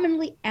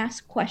commonly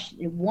asked question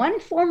in one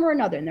form or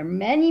another. And there are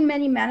many,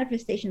 many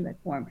manifestations of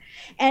that form.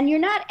 And you're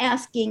not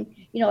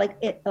asking,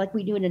 like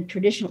we do in a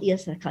traditional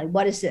ESL,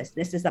 what is this?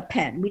 This is a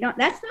pen.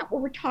 That's not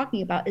what we're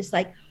talking about. It's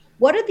like,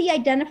 What are the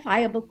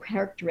identifiable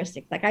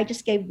characteristics? Like I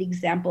just gave the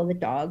example of the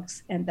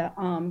dogs and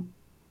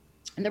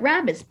the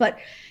rabbits. But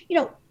you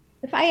know,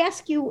 if I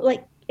ask you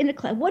like in a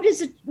class, what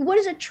is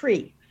a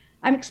tree?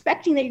 I'm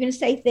expecting that you're going to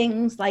say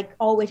things like,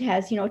 oh, it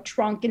has, you know, a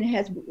trunk and it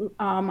has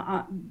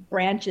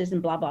branches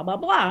and blah, blah, blah,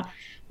 blah.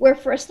 Where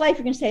for a life,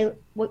 you're going to say,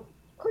 well,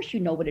 of course, you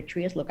know what a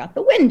tree is. Look out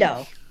the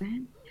window.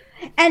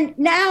 And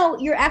now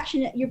your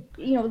action, you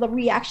know, the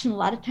reaction a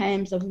lot of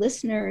times of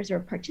listeners or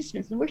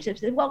participants in the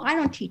workshops is, well, I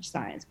don't teach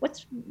science.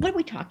 What are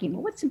we talking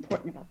about? What's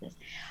important about this?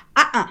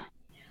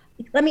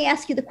 Let me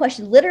ask you the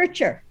question,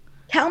 literature.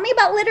 Tell me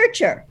about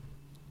literature.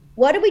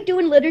 What do we do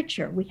in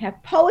literature? We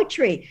have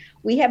poetry,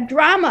 we have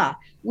drama,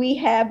 we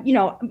have, you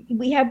know,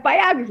 we have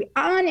biography,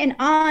 on and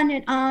on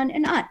and on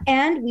and on.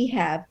 And we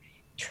have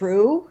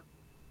true,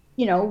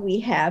 you know,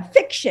 we have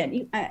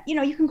fiction. You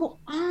know, you can go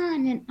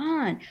on and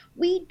on.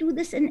 We do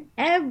this in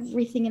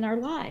everything in our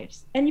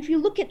lives. And if you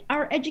look at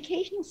our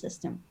educational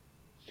system,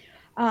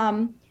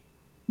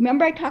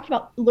 remember I talked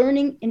about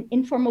learning in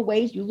informal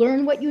ways. You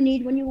learn what you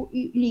need when you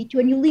need to,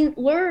 and you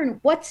learn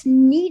what's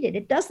needed.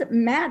 It doesn't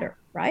matter,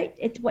 right?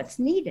 It's what's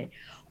needed.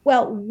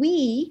 Well,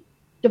 we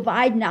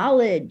divide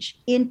knowledge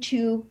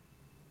into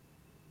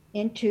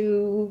what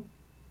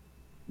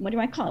do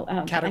I call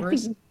it?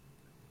 Categories?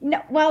 No,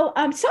 well,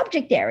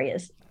 subject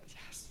areas.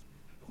 Yes.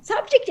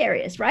 Subject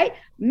areas, right?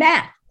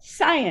 Math,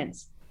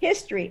 science,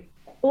 history,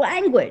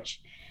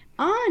 language,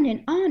 on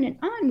and on and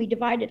on. We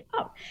divide it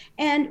up.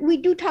 And we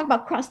do talk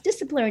about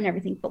cross-disciplinary and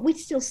everything, but we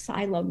still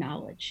silo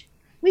knowledge.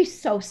 We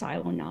so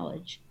silo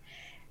knowledge.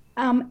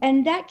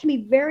 And that can be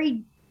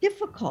very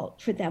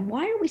difficult for them.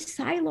 Why are we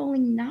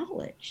siloing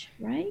knowledge,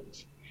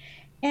 right?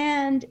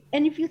 And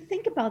if you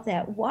think about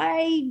that,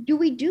 why do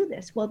we do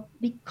this? Well,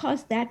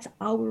 because that's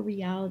our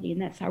reality and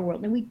that's our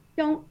world. And we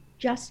don't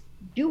just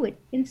do it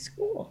in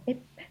school.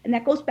 And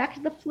that goes back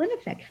to the Flynn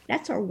effect.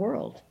 That's our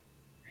world.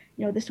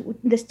 You know,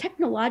 this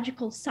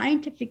technological,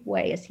 scientific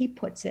way, as he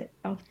puts it,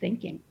 of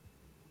thinking.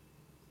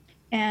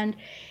 And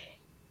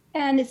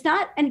it's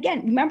not, and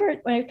again, remember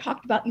when I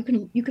talked about you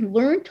can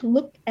learn to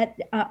look at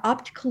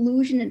optical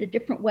illusion in a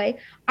different way.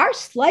 Our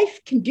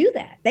life can do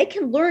that. They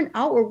can learn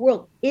our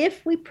world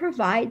if we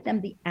provide them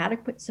the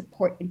adequate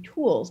support and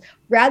tools,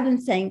 rather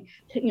than saying,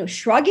 you know,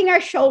 shrugging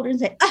our shoulders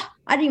and say,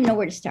 I don't even know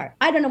where to start.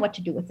 I don't know what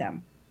to do with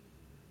them.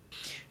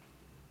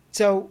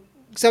 So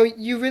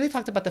you really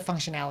talked about the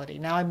functionality.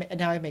 Now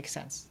it makes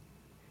sense.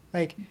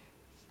 Like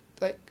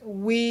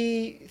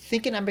we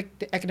think in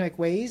academic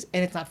ways,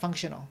 and it's not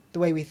functional the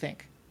way we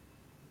think.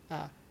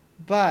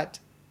 But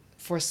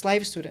for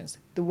SLIVE students,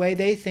 the way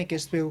they think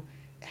is through,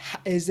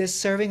 is this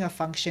serving a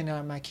function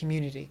in my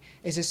community?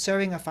 Is it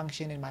serving a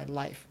function in my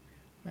life?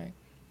 Right?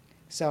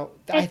 So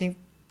I think,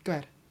 go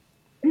ahead.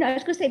 No, I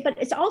was going to say, but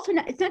it's also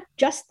not, it's not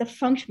just the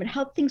function, but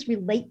how things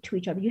relate to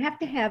each other. You have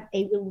to have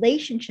a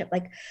relationship,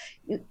 like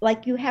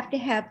you have to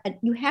have,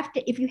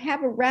 if you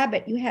have a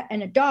rabbit,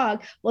 and a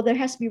dog, well, there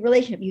has to be a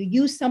relationship. You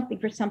use something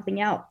for something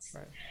else.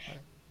 Right.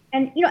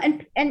 And, you know,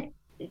 and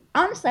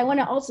honestly, I want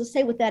to also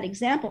say with that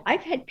example,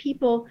 I've had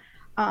people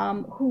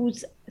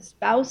whose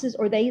spouses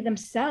or they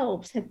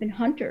themselves have been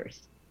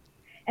hunters.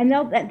 And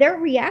their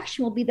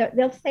reaction will be that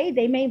they'll say,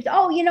 they may,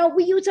 oh, you know,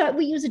 we use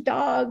a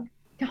dog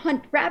to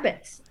hunt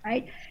rabbits,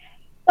 right?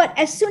 But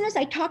as soon as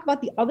I talk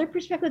about the other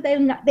perspective,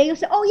 they'll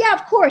say, oh yeah,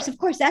 of course,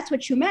 that's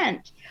what you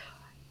meant.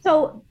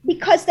 So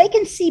because they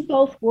can see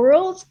both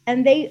worlds,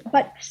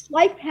 but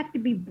life have to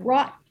be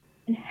brought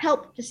and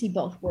helped to see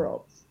both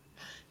worlds.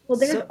 Well,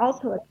 there's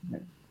also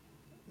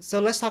So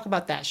let's talk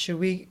about that.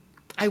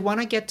 I want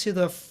to get to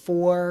the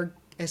 4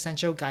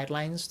 essential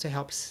guidelines to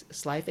help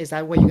SLIVE. Is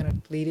that what you're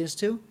going to lead us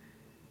to?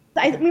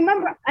 I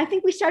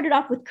think we started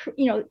off with,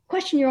 you know,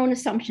 question your own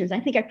assumptions. I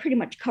think I pretty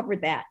much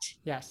covered that.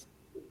 Yes.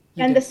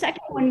 And the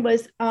second one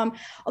was,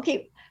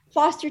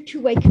 foster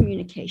two-way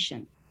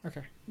communication.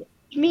 Okay.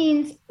 Which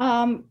means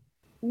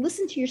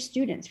listen to your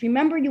students.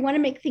 Remember, you want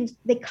to make things,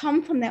 they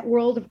come from that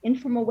world of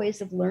informal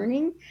ways of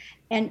learning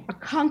and a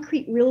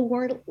concrete real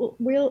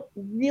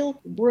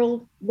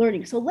world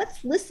learning. So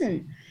let's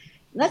listen.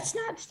 Let's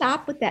not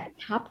stop with that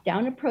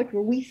top-down approach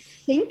where we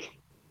think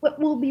what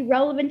will be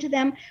relevant to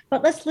them,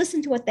 but let's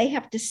listen to what they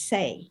have to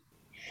say.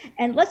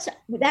 And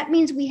that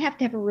means we have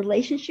to have a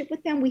relationship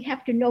with them. We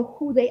have to know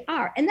who they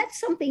are. And that's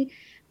something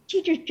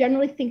teachers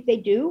generally think they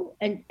do,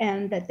 and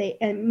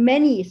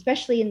many,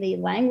 especially in the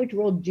language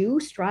world,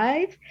 do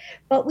strive.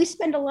 But we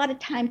spend a lot of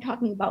time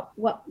talking about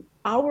what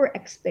our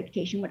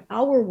expectation, what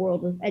our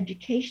world of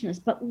education is.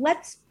 But we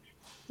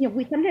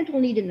sometimes will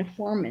need an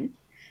informant.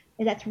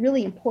 And that's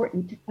really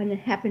important, and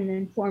have an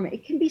informant.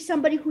 It can be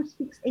somebody who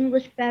speaks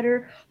English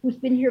better, who's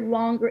been here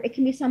longer. It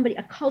can be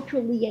a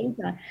cultural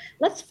liaison.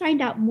 Let's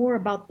find out more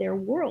about their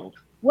world.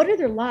 What are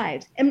their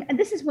lives? And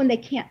this is when they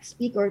can't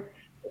speak or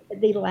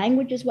the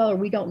language as well, or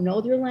we don't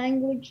know their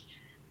language.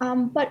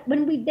 But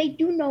when they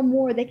do know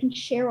more, they can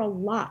share a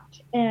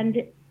lot.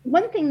 And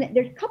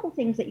there's a couple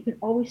things that you can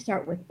always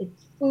start with.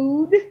 It's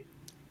food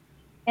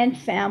and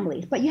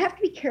family. But you have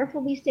to be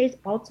careful these days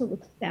also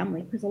with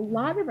family, because a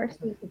lot of our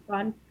students have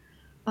gone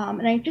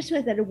And I just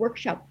was at a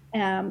workshop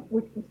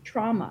with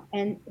trauma,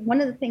 and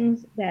one of the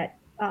things that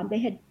they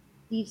had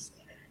these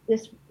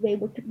this they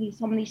were these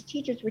some of these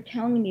teachers were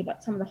telling me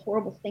about some of the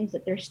horrible things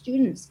that their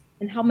students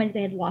and how many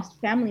they had lost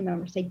family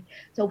members.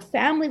 So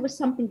family was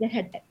something that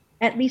had,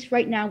 at least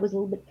right now, was a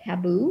little bit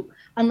taboo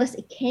unless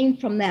it came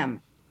from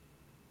them.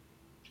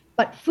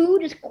 But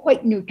food is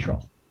quite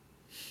neutral.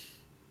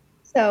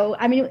 So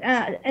I mean,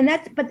 and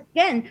that's, but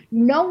again,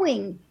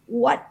 knowing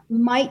what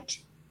might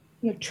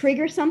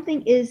trigger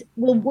something is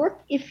will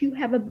work if you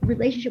have a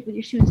relationship with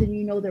your students and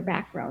you know their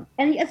background,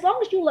 and as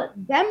long as you let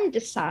them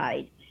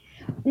decide,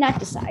 not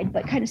decide,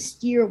 but kind of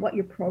steer what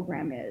your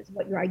program is,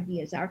 what your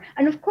ideas are.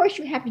 And of course,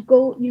 you have to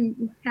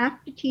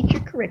teach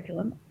your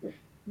curriculum.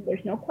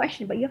 There's no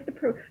question, but you have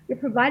to you're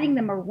providing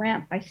them a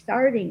ramp by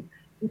starting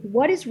with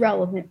what is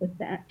relevant with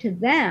that to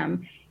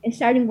them, and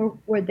starting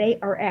where they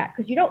are at,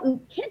 because you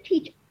can't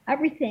teach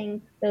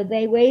everything the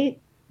way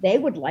they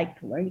would like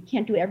to learn. You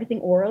can't do everything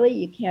orally.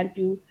 You can't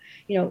do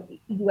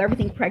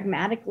everything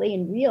pragmatically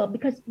and real,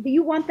 because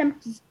you want them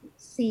to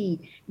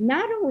see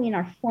not only in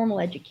our formal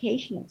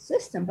educational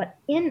system, but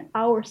in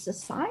our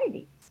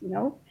society,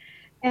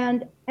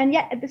 and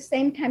yet at the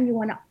same time, you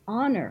want to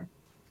honor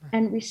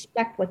and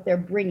respect what they're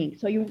bringing.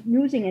 So you're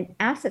using an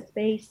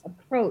asset-based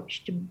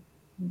approach to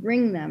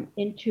bring them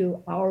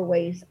into our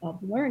ways of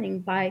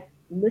learning by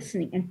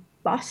listening and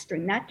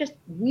fostering, not just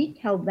we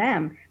tell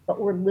them, but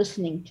we're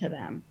listening to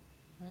them.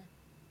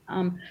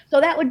 So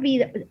that would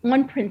be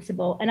one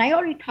principle. And I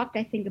already talked,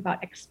 I think,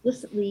 about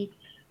explicitly,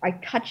 I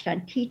touched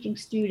on teaching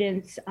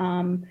students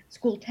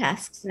school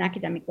tasks and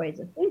academic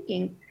ways of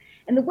thinking.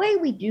 And the way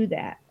we do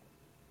that,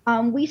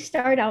 we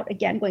start out,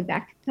 again, going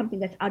back to something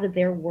that's out of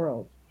their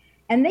world.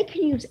 And they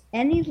can use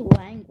any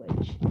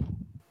language.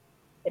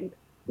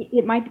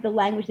 It might be the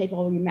language they've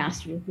already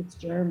mastered, if it's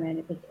German,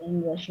 if it's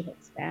English, if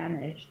it's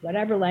Spanish,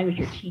 whatever language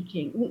you're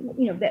teaching,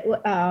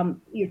 that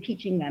you're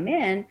teaching them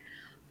in.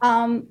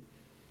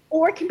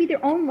 Or it can be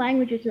their own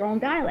languages, their own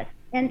dialect.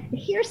 And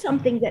here's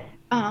something that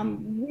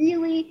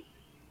really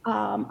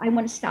I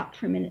want to stop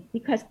for a minute,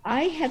 because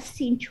I have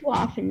seen too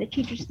often the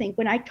teachers think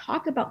when I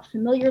talk about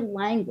familiar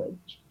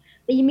language,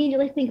 they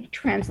immediately think of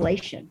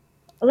translation.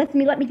 Let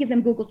me give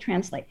them Google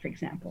Translate, for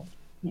example,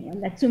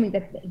 assuming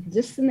that it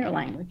exists in their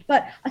language.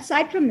 But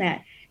aside from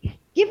that,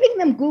 giving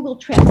them Google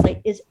Translate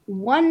is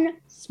one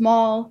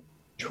small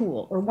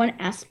tool or one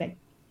aspect.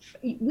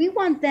 We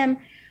want them.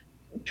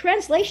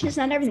 Translation is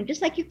not everything.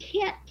 Just like you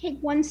can't take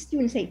one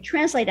student and say,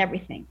 translate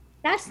everything.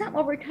 That's not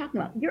what we're talking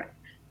about.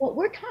 What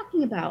we're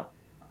talking about,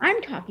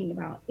 I'm talking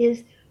about,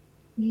 is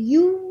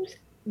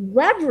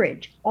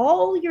leverage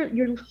all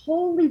your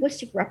whole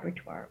linguistic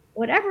repertoire,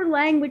 whatever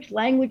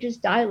languages,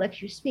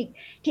 dialects you speak,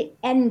 to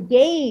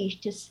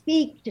engage, to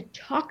speak, to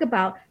talk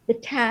about the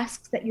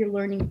tasks that you're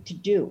learning to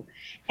do.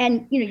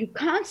 And you're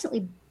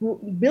constantly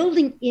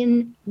building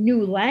in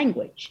new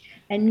language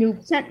and new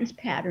sentence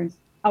patterns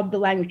of the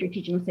language you're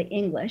teaching, let's say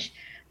English.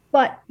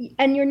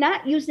 And you're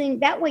not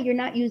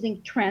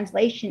using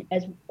translation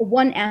as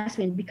one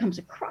aspect and becomes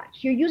a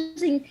crutch.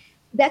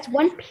 That's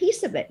one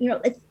piece of it.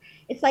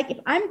 It's like if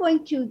I'm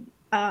going to,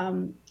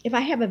 if I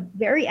have a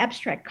very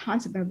abstract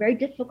concept or a very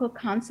difficult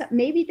concept,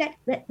 maybe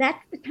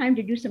that's the time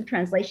to do some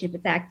translation if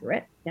it's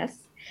accurate, yes.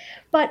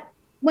 But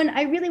when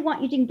I really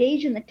want you to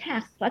engage in the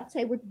task, let's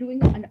say we're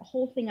doing a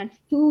whole thing on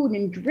food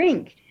and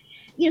drink,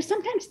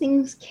 sometimes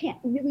things can't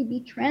really be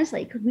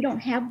translated because we don't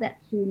have that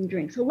food and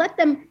drink. So let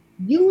them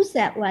use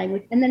that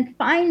language and then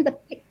find the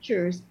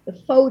pictures, the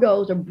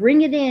photos, or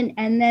bring it in,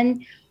 and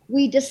then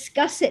we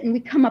discuss it and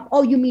we come up,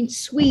 oh, you mean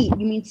sweet,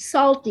 you mean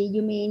salty,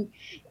 you mean,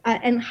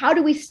 and how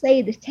do we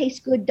say this tastes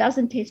good,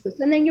 doesn't taste good?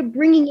 So then you're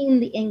bringing in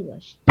the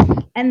English.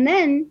 And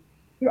then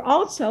you're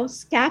also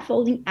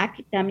scaffolding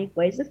academic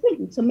ways of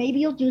thinking. So maybe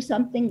you'll do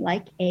something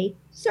like a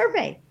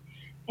survey.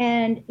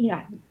 And,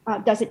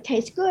 does it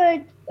taste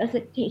good? Does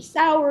it taste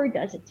sour?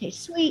 Does it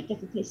taste sweet?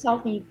 Does it taste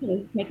salty? You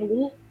can make a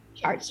little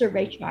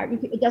survey chart.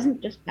 It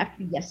doesn't just have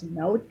to be yes and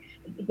no.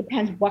 It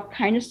depends what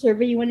kind of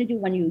survey you want to do.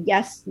 When you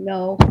yes,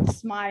 no,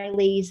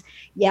 smileys,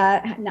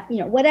 yeah,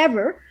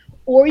 whatever.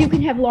 Or you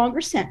can have longer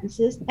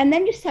sentences, and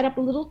then you set up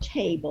a little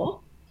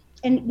table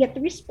and get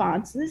the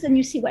responses, and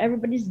you see what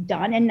everybody's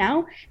done. And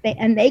now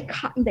they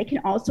can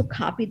also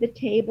copy the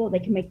table. They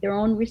can make their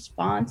own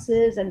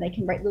responses, and they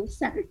can write little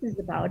sentences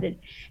about it.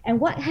 And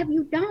what have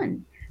you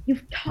done?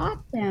 You've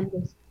taught them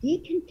this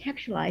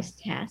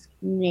decontextualized task,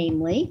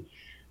 namely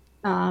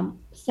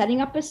setting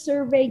up a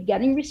survey,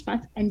 getting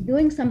response, and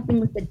doing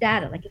something with the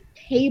data, like a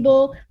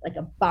table, like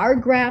a bar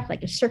graph,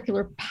 like a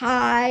circular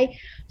pie.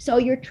 So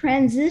you're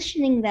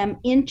transitioning them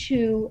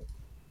into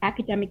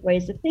academic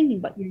ways of thinking,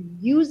 but you're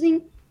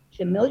using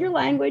familiar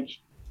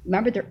language.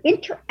 Remember, they're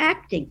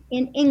interacting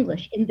in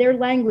English, in their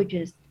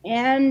languages,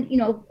 and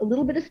a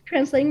little bit of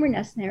translating where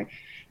necessary.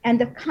 And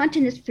the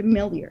content is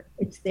familiar.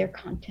 It's their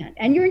content.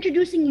 And you're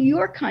introducing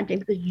your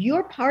content because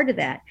you're part of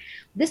that.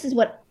 This is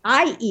what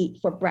I eat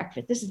for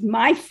breakfast. This is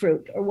my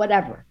fruit or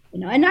whatever,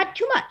 and not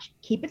too much.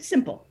 Keep it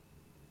simple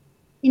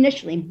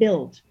initially and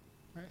build.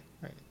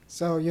 Right.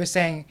 So you're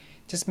saying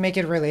Just make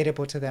it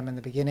relatable to them in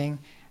the beginning,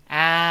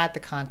 add the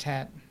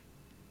content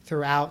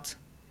throughout,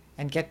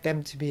 and get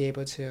them to be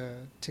able to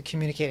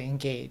communicate and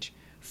engage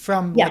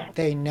from Yeah. what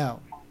they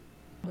know.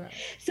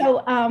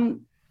 So,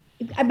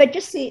 but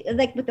just see,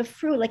 like with the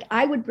fruit, like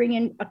I would bring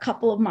in a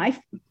couple of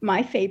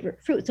my favorite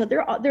fruit. So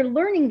they're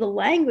learning the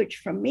language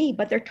from me,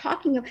 but they're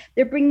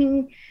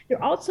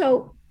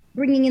also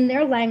bringing in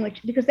their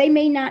language because they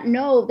may not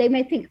know. They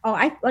may think, oh,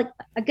 I like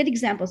a good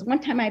example is one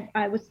time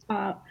I was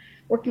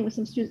working with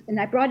some students and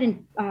I brought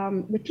in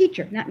the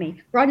teacher, not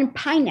me, brought in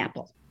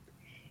pineapple.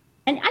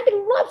 And I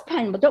love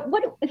pineapple.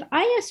 What if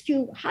I asked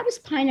you, how does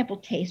pineapple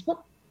taste?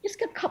 Well, just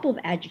a couple of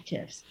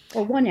adjectives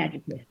or one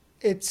adjective.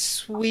 It's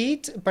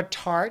sweet but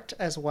tart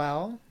as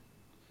well.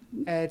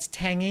 It's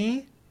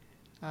tangy.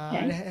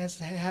 Okay.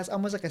 It has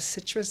almost like a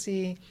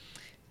citrusy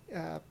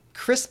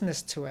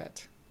crispness to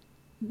it.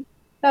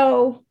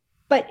 So,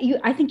 but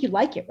I think you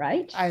like it,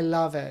 right? I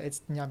love it.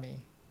 It's yummy.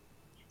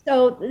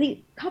 So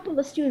the couple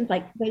of students,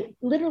 like they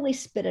literally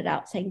spit it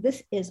out saying,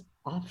 this is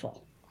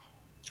awful.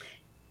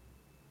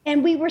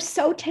 And we were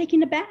so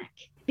taken aback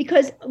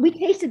because we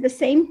tasted the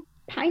same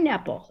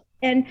pineapple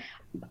and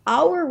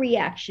our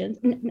reactions,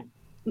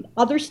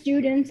 other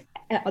students,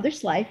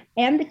 others' life,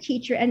 and the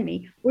teacher and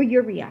me were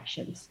your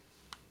reactions.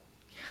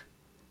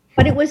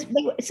 But it was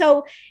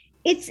so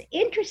it's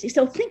interesting.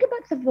 So think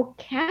about the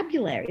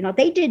vocabulary. You know,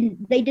 they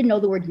didn't know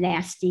the word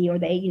nasty or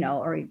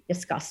or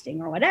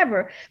disgusting or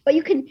whatever. But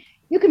you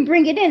can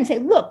bring it in and say,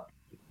 look,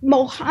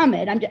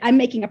 Mohammed. I'm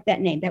making up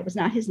that name. That was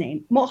not his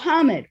name.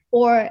 Mohammed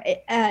or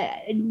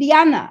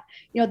Diana.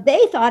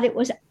 They thought it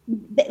was.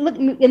 Look,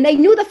 and they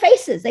knew the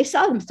faces. They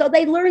saw them, so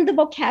they learned the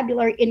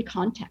vocabulary in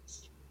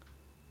context.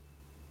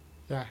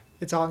 Yeah,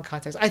 it's all in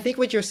context. I think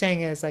what you're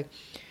saying is like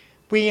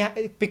we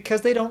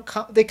because they don't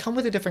come they come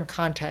with a different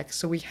context,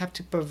 so we have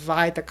to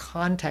provide the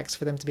context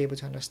for them to be able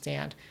to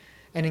understand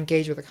and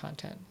engage with the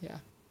content. Yeah.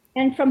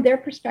 And from their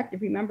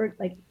perspective, remember,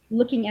 like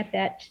looking at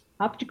that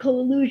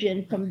optical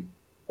illusion from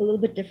a little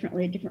bit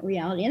differently, a different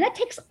reality. And that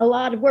takes a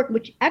lot of work,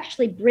 which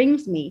actually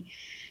brings me,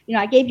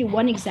 I gave you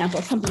one example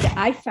of something that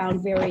I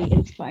found very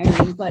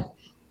inspiring, but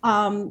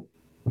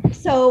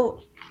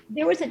so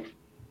there was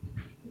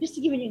just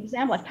to give you an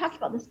example, I've talked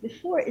about this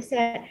before, is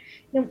that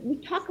we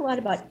talk a lot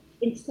about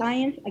in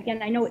science,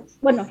 again, I know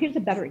no, here's a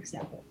better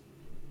example.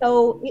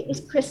 So it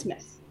was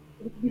Christmas,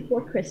 it was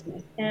before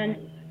Christmas, and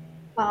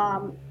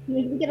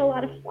you get a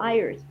lot of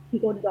flyers. You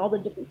go to all the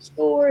different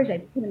stores, I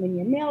put them in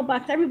your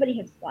mailbox, everybody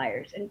has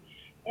flyers.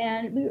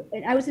 And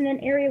I was in an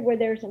area where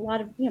there's a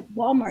lot of,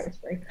 Walmart is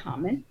very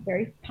common,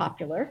 very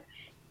popular,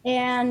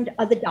 and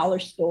the dollar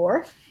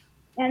store.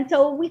 And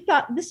so we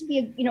thought this would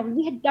be,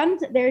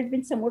 there had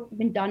been some work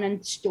been done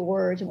in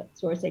stores and what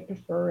stores they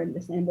prefer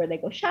and where they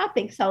go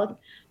shopping. So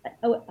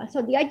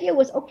the idea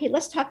was, okay,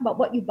 let's talk about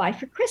what you buy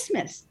for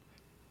Christmas,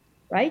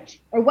 right?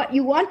 Or what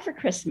you want for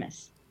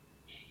Christmas.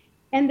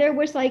 And there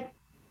was like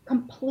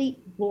complete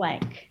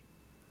blank.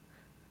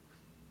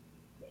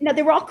 Now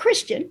they were all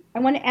Christian. I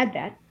want to add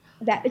that.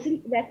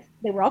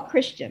 They were all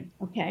Christian,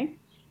 okay?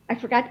 I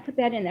forgot to put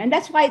that in there. And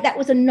that's why that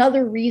was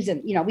another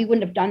reason, we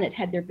wouldn't have done it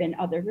had there been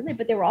other religion,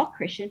 but they were all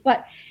Christian.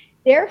 But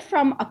they're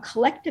from a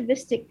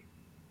collectivistic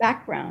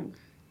background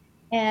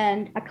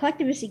and a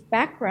collectivistic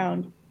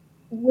background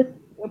with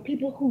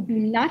people who do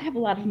not have a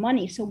lot of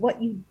money. So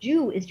what you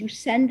do is you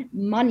send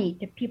money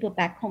to people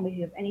back home if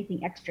you have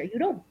anything extra. You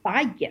don't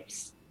buy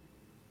gifts.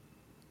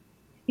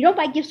 You don't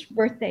buy gifts for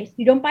birthdays.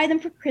 You don't buy them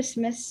for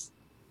Christmas.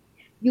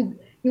 You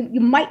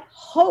might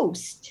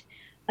host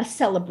a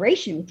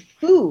celebration with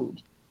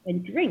food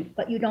and drink,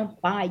 but you don't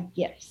buy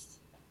gifts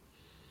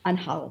on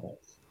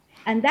holidays.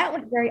 And that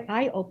was very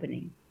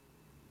eye-opening.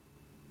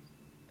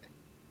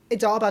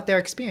 It's all about their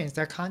experience,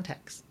 their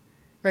context,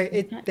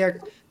 right?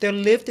 Their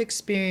lived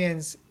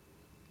experience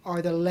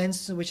are the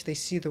lens in which they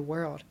see the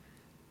world,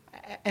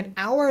 and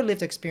our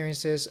lived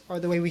experiences are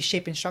the way we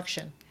shape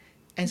instruction,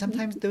 and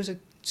sometimes those are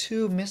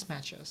two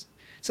mismatches.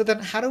 So then,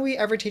 how do we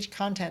ever teach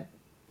content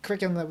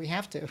curriculum that we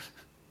have to?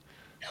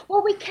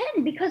 Well, we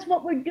can, because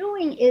what we're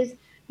doing is,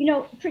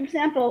 for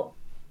example,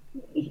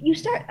 you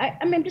start.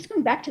 I'm just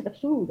going back to the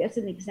food as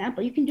an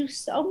example. You can do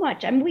so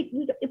much. I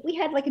mean, if we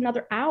had like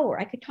another hour,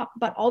 I could talk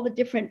about all the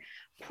different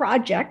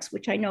projects,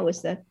 which I know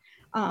is the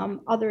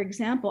other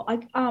example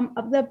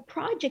of the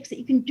projects that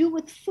you can do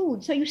with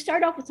food. So you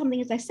start off with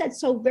something, as I said,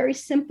 so very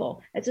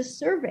simple as a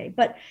survey,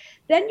 but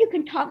then you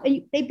can talk,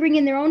 and they bring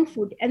in their own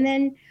food, and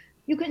then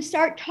you can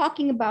start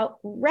talking about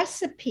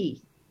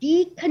recipes,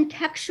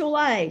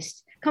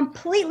 decontextualized,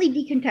 completely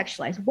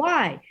decontextualized.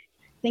 Why?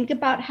 Think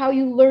about how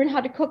you learn how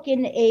to cook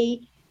in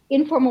a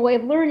informal way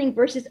of learning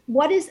versus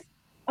what is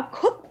a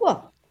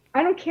cookbook.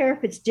 I don't care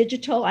if it's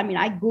digital. I mean,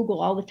 I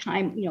Google all the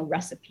time,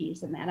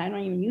 recipes and that. I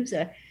don't even use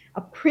a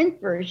print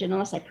version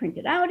unless I print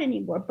it out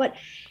anymore. But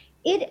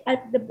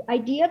the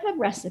idea of a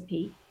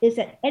recipe is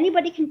that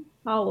anybody can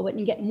follow it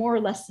and get more or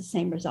less the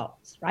same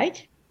results,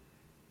 right?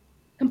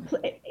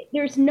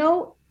 There's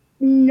no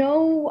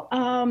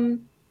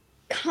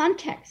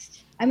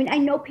context. I mean, I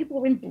know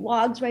people in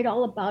blogs write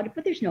all about it,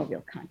 but there's no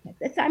real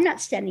context. I'm not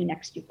standing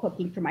next to you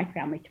cooking for my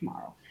family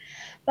tomorrow.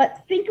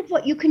 But think of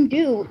what you can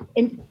do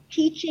in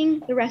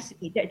teaching the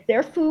recipe.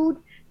 Their food.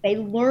 They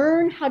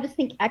learn how to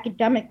think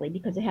academically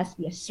because it has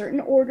to be a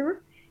certain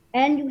order,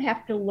 and you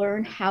have to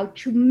learn how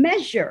to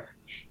measure.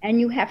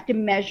 And you have to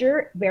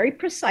measure very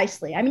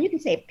precisely. I mean, you can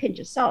say a pinch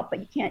of salt, but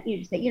you can't. You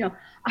just say,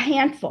 a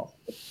handful.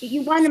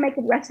 You want to make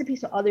a recipe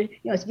so others,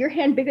 is your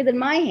hand bigger than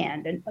my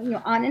hand, and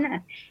on and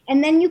on.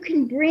 And then you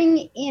can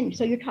bring in.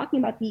 So you're talking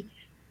about the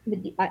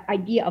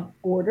idea of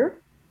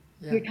order.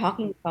 Yeah. You're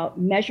talking about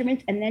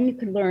measurements, and then you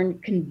can learn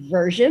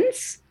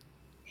conversions.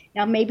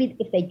 Now, maybe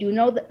if they do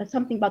know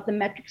something about the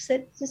metric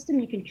system,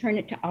 you can turn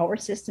it to our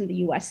system, the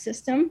US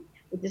system,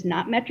 which is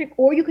not metric.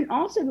 Or you can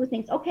also do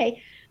things,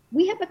 okay,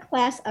 we have a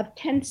class of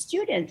 10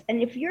 students,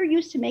 and if you're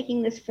used to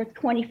making this for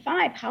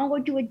 25, how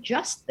would you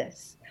adjust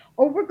this?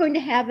 Or we're going to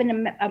have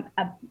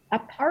a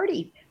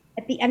party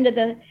at the end of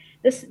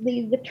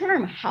the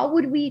term. How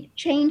would we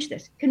change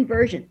this?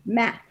 Conversion,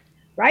 math,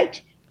 right?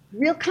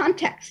 Real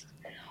context.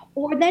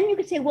 Or then you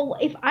could say, well,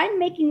 if I'm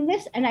making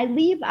this and I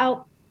leave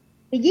out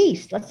the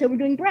yeast, let's say we're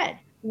doing bread,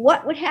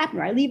 what would happen?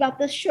 Or I leave out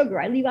the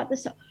sugar, I leave out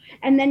this,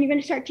 and then you're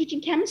going to start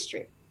teaching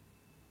chemistry.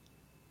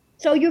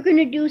 So you're going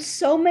to do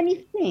so many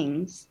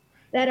things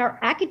that are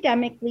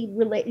academically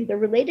related. They're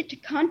related to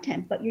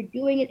content, but you're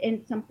doing it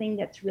in something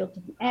that's real to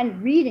them.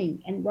 And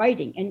reading and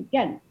writing, and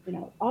again,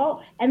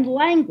 all, and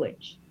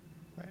language.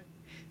 Right.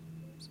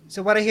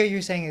 So what I hear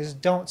you saying is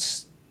don't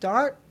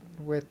start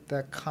with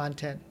the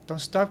content. Don't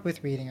start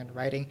with reading and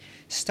writing.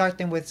 Start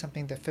them with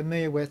something they're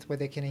familiar with where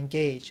they can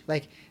engage.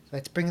 Like,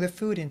 let's bring the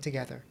food in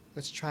together.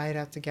 Let's try it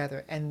out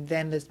together. And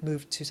then let's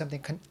move to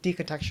something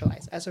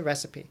decontextualized as a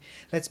recipe.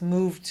 Let's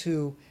move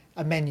to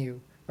a menu,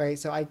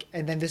 right?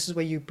 And then this is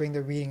where you bring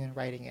the reading and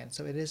writing in.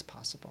 So it is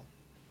possible.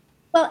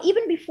 Well,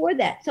 even before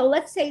that. So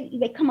let's say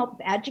they come up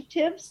with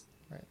adjectives.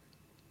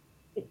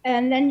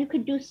 And then you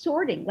could do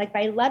sorting, like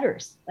by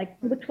letters, like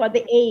which are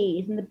the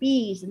A's and the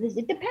B's, and this,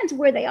 it depends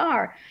where they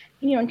are,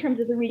 in terms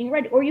of the reading and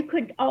writing. Or you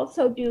could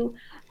also do,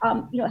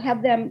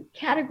 have them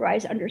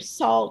categorized under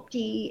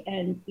salty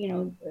and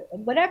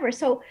whatever.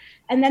 So,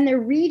 and then they're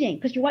reading,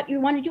 because what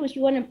you want to do is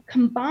you want to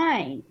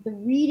combine the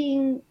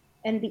reading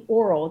and the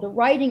oral, the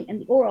writing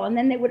and the oral, and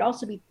then they would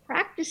also be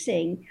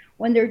practicing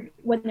when they're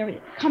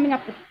coming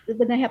up with,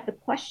 when they have the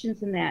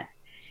questions in that,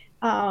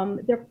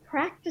 they're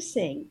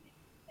practicing.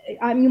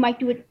 You might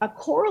do it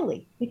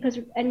chorally because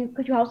you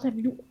also have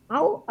to do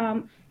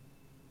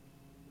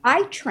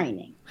eye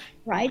training,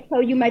 right? So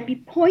you might be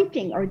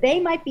pointing, or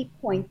they might be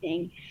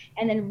pointing,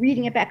 and then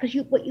reading it back. Because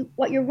what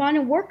you want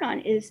to work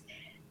on is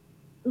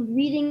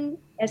reading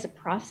as a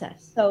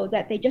process, so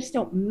that they just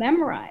don't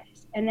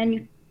memorize, and then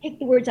you take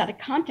the words out of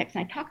context.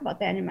 And I talk about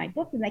that in my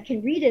book, and they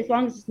can read it as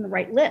long as it's in the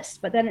right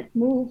list. But then it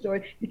moves,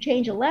 or you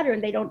change a letter,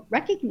 and they don't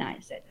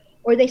recognize it.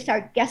 Or they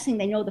start guessing,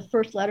 they know the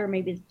first letter,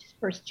 maybe the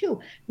first two.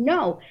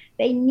 No,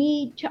 they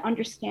need to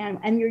understand,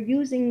 and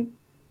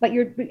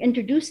you're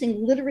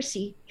introducing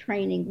literacy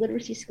training,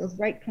 literacy skills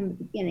right from the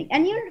beginning.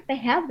 And even if they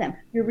have them,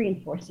 you're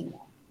reinforcing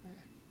them.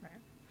 Right.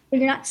 So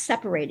you're not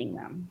separating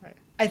them. Right.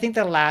 I think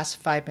the last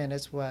 5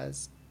 minutes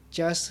was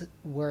just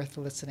worth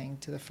listening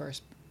to the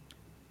first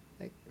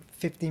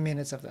 50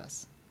 minutes of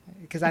this,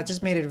 because that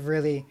just made it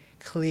really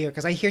clear.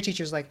 Because I hear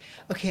teachers like,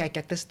 okay, I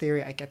get this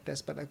theory, I get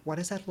this, but what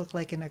does that look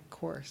like in a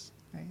course?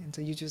 Right? And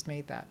so you just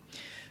made that.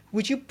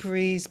 Would you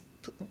please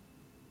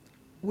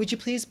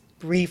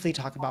briefly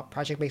talk about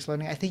project-based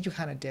learning? I think you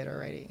kind of did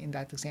already in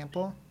that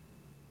example.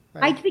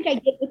 Right? I think I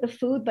did with the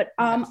food, but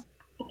yes.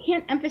 I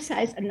can't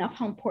emphasize enough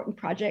how important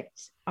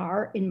projects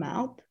are in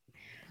MALP,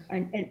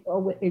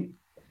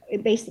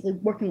 basically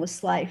working with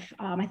SLIFE.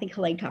 I think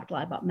Helene talked a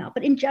lot about MALP,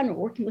 but in general,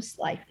 working with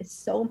SLIFE is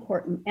so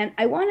important. And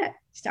I want to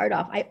start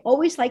off, I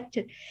always like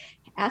to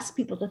ask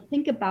people to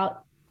think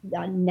about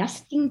the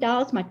nesting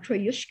dolls,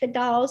 Matryoshka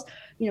dolls.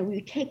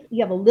 You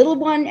have a little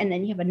one, and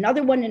then you have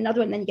another one, and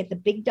then you get the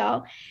big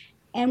doll.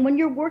 And when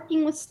you're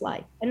working with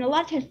SLIFE, and a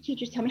lot of times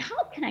teachers tell me,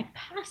 how can I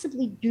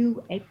possibly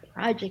do a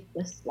project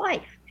with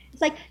SLIFE?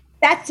 It's like,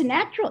 that's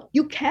natural.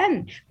 You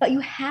can, but you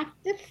have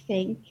to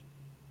think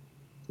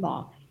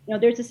small.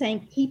 There's a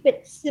saying, keep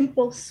it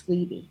simple,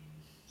 sweetie.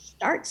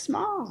 Start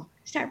small,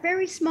 start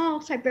very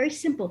small, start very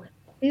simple.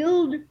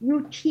 Build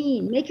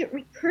routine, make it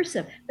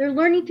recursive. They're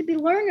learning to be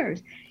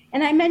learners.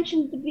 And I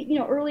mentioned,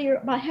 earlier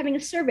about having a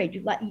survey.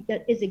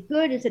 Is it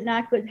good? Is it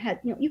not good?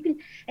 You can,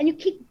 and you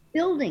keep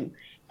building.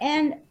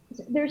 And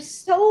there's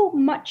so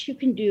much you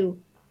can do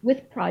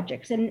with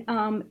projects. And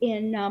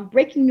in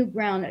Breaking New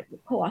Ground,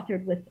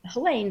 co-authored with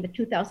Helene, the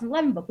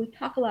 2011 book, we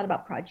talk a lot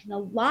about projects. And a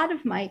lot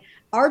of my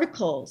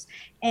articles,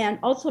 and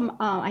also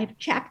I have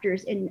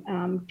chapters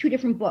in 2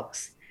 different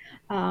books.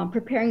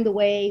 Preparing the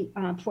Way,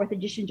 4th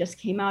edition just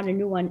came out, a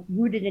new one,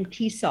 Rooted in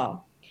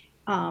TESOL,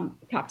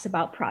 talks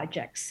about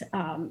projects,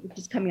 which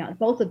is coming out.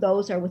 Both of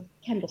those are with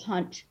Kendall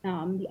Hunt.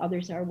 The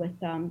others are with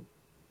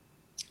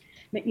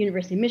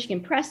University of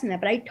Michigan Press and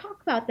that. But I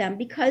talk about them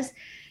because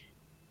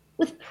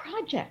with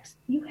projects,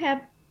 you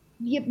have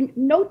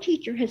no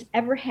teacher has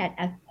ever had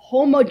a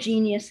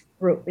homogeneous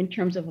group in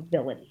terms of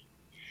ability.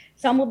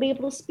 Some will be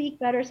able to speak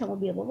better, some will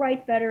be able to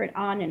write better, and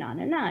on and on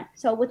and on.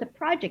 So with a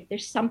project,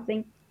 there's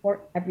something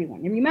for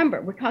everyone. And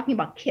remember, we're talking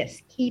about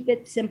KISS, keep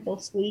it simple,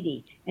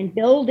 sweetie, and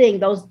building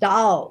those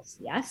dolls.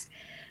 Yes,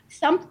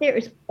 there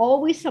is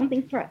always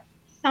something for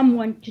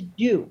someone to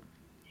do,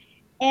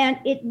 and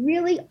it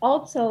really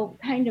also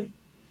kind of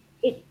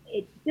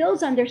it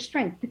builds on their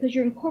strength because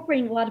you're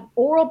incorporating a lot of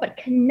oral but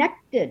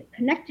connected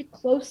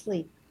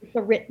closely with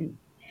the written.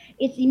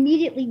 It's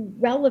immediately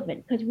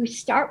relevant because we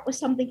start with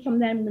something from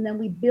them and then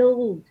we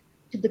build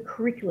to the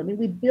curriculum and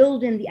we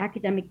build in the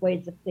academic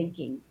ways of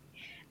thinking.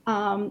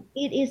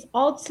 It is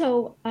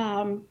also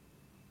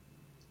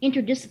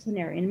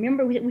interdisciplinary. And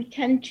remember, we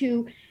tend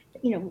to,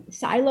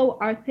 silo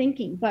our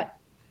thinking, but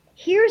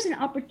here's an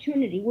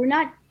opportunity. We're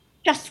not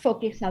just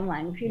focused on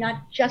language. You're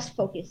not just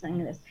focused on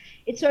this.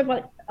 It's sort of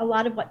like a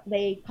lot of what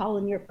they call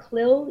in your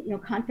CLIL,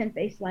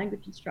 content-based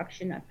language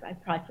instruction. I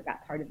probably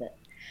forgot part of it.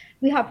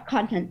 We have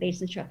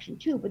content-based instruction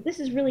too, but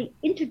this is really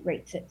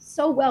integrates it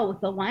so well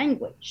with the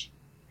language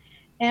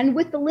and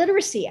with the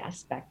literacy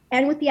aspect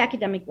and with the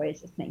academic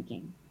ways of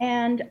thinking.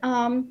 And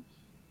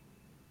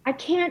I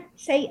can't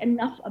say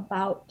enough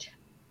about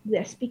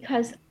this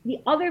because the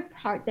other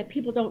part that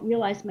people don't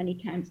realize many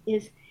times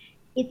is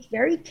it's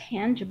very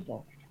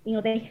tangible.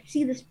 They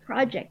see this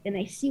project and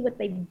they see what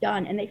they've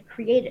done and they've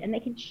created and they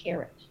can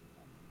share it.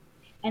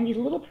 And these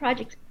little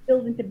projects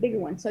build into bigger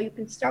ones. So you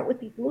can start with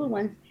these little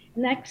ones.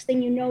 And next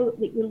thing you know,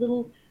 your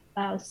little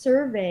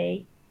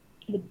survey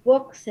with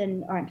books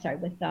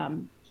with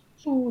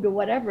food or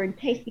whatever and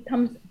taste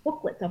becomes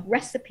booklets of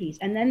recipes.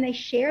 And then they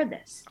share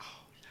this.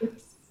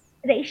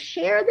 They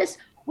share this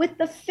with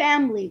the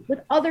family, with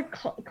other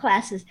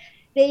classes.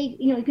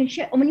 You can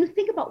share. When you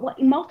think about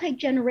what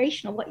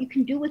multi-generational, what you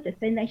can do with this,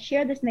 and they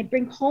share this and they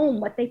bring home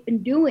what they've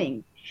been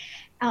doing.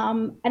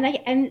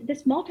 And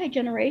this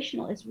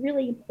multi-generational is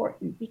really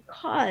important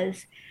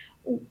because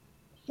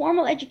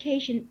formal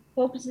education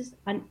focuses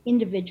on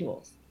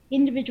individual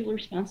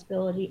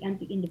responsibility and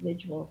the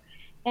individual.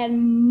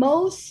 And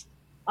most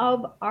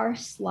of our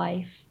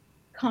life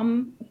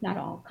if not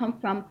all, come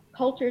from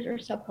cultures or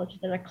subcultures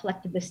that are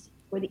collectivistic,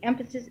 where the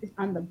emphasis is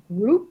on the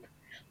group,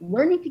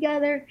 learning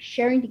together,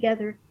 sharing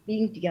together,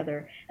 being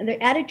together. And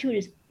their attitude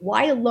is,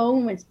 why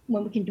alone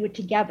when we can do it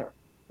together?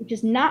 Which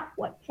is not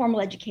what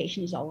formal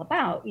education is all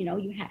about.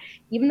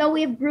 Even though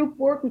we have group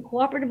work and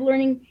cooperative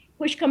learning,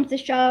 push comes to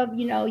shove,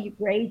 your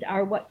grades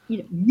are what,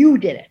 you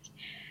did it.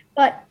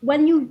 But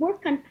when you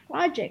work on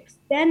projects,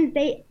 then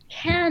they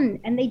can,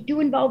 and they do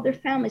involve their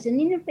families. And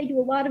even if they do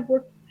a lot of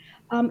work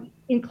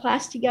in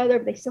class together,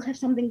 they still have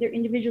something they're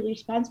individually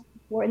responsible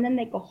for, and then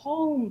they go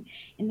home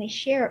and they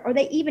share it, or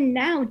they even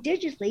now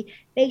digitally,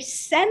 they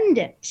send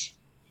it,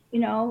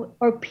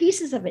 or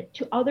pieces of it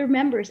to other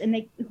members, and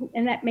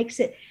that makes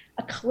it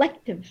a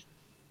collective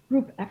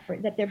group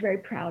effort that they're very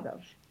proud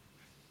of.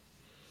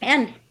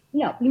 And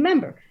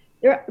remember,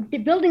 they're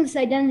building this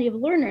identity of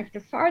learner. If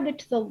they're farther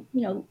to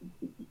the,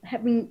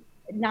 having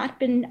not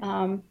been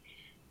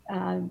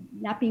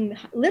not being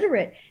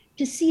literate,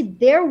 to see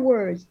their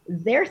words,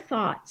 their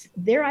thoughts,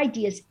 their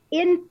ideas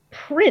in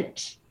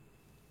print.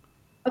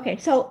 Okay,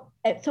 so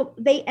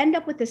they end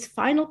up with this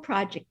final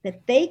project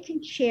that they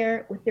can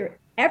share with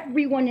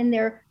everyone in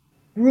their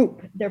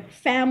group, their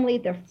family,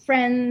 their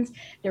friends,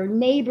 their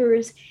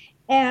neighbors.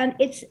 And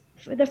it's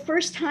for the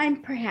first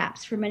time,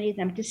 perhaps, for many of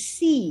them to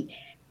see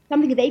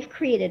something they've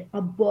created,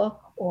 a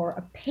book or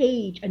a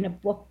page and a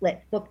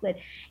booklet,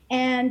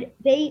 and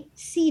they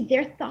see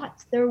their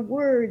thoughts, their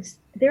words,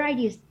 their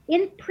ideas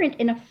in print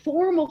in a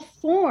formal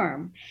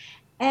form.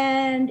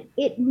 And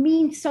it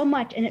means so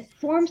much, and it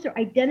forms their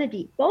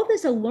identity, both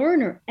as a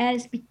learner and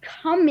as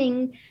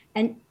becoming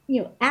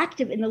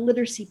active in the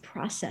literacy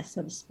process,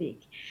 so to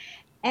speak.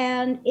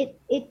 And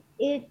it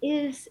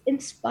is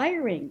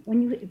inspiring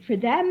for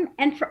them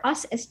and for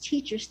us as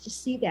teachers to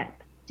see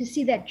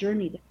that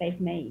journey that they've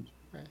made.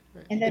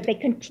 Right. And that they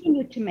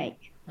continue to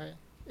make. Right.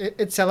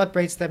 It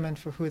celebrates them and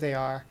for who they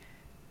are.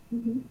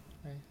 Mm-hmm.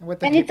 Right. And what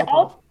they're capable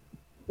of.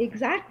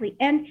 Exactly.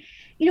 And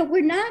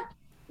we're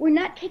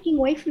not taking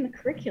away from the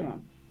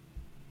curriculum.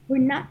 We're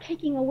not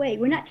taking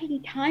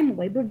time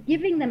away. We're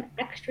giving them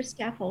extra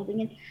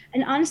scaffolding.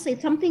 And honestly,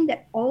 it's something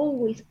that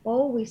always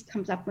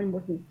comes up when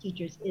working with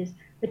teachers is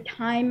the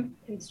time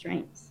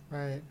constraints.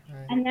 Right.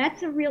 And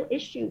that's a real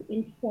issue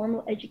in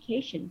formal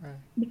education,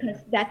 because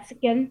that's,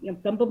 again,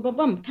 boom, boom, boom,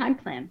 boom, time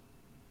plan.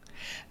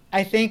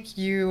 I think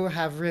you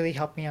have really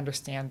helped me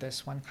understand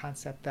this one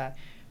concept, that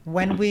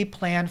when we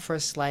plan for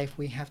life,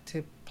 we have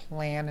to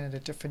plan in a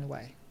different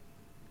way.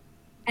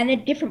 And a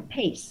different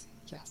pace.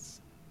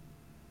 Yes.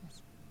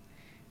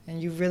 And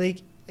we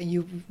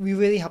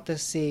really helped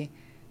us see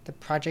the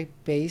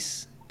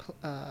project-based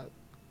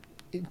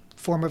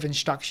form of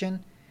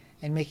instruction,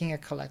 and making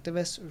it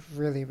collectivist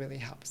really, really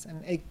helps.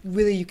 And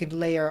you can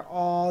layer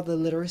all the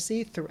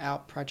literacy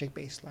throughout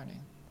project-based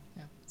learning.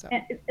 Yeah. So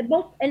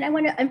And I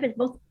want to emphasize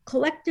both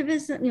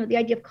collectivism, the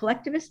idea of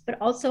collectivist, but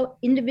also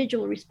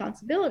individual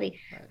responsibility,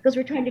 right. because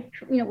we're trying to,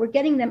 we're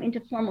getting them into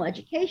formal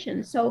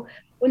education. So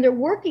when they're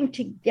working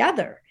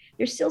together,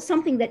 there's still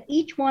something that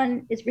each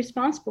one is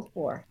responsible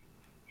for.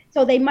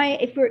 So they might,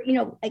 if we're,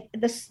 like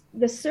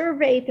the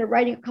survey, if they're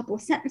writing a couple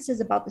of sentences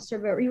about the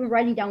survey, or even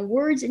writing down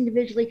words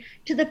individually,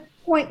 to the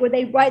point where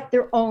they write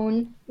their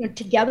own,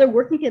 together,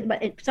 working together,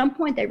 but at some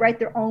point they write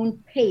their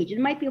own page. It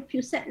might be a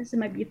few sentences, it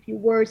might be a few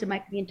words, it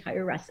might be the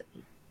entire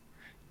recipe.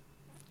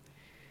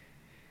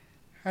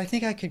 I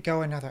think I could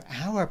go another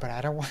hour, but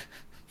I don't want.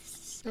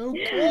 So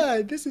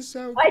good. This is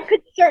so. I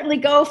could certainly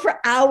go for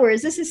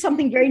hours. This is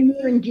something very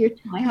near and dear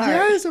to my heart.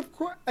 Yes, of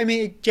course. I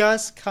mean, it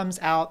just comes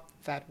out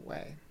that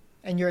way,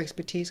 and your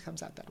expertise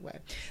comes out that way.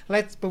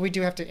 But we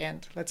do have to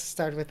end. Let's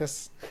start with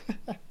this.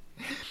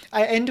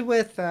 I end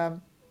with,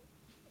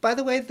 by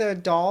the way, the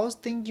dolls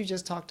thing you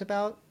just talked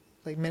about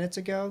like minutes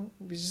ago,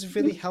 which is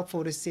really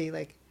helpful to see,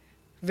 like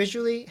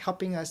visually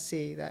helping us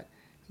see that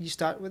you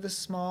start with a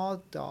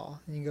small doll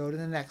and you go to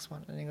the next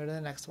one and you go to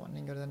the next one and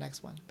you go to the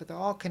next one, but they're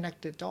all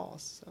connected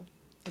dolls, so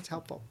it's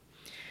helpful.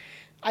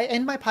 I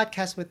end my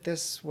podcast with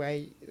this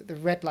way. The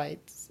red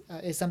light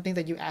is something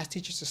that you ask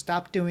teachers to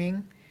stop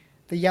doing.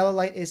 The yellow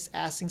light is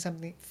asking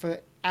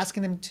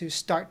them to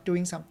start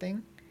doing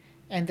something.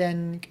 And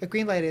then a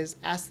green light is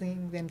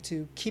asking them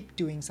to keep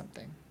doing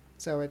something.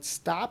 So it's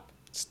stop,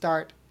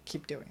 start,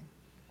 keep doing.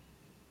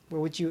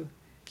 Well, you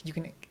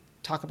can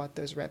talk about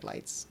those red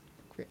lights,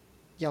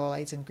 yellow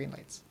lights and green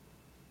lights.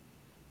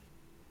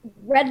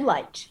 Red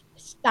light.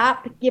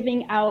 Stop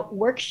giving out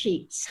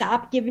worksheets.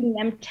 Stop giving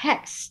them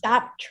text.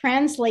 Stop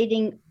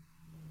translating,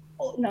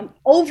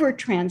 over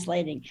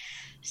translating.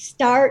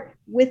 Start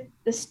with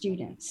the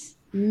students.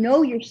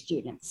 Know your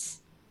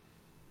students.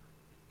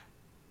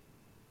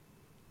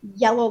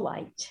 Yellow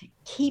light.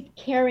 Keep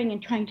caring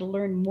and trying to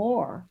learn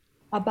more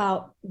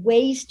about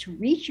ways to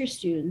reach your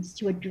students,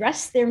 to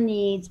address their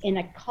needs in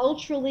a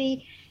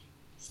culturally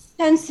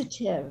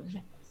sensitive,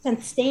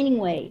 sustaining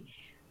way.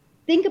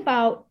 Think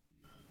about,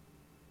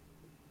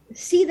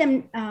 see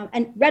them,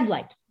 and red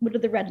light. What are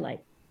the red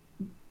light?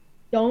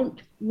 Don't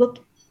look,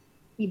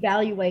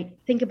 evaluate,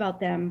 think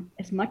about them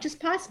as much as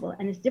possible,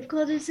 and as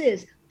difficult as it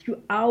is,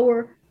 through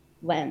our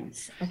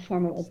lens of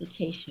formal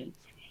education.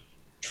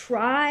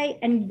 Try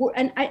and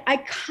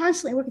I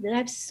constantly work with it. I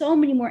have so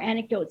many more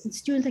anecdotes and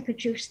students I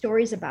could share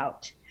stories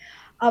about,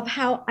 of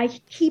how I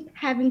keep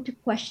having to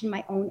question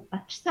my own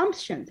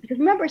assumptions. Because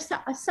remember,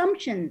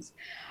 assumptions,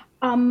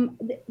 and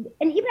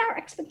even our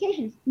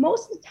expectations,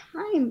 most of the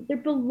time, they're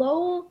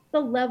below the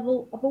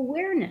level of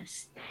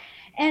awareness.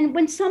 And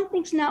when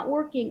something's not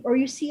working, or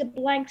you see a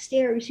blank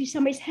stare, or you see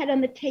somebody's head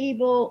on the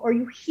table, or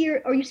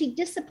you see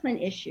discipline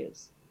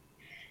issues,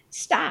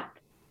 stop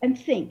and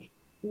think,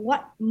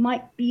 what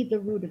might be the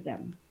root of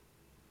them?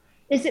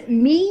 Is it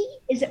me?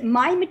 Is it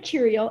my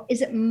material?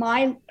 Is it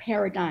my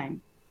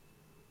paradigm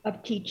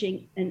of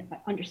teaching and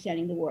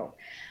understanding the world?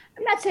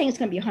 I'm not saying it's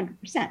going to be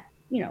 100%.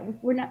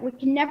 We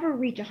can never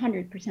reach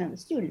 100% of the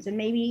students,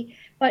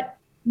 but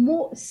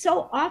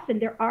so often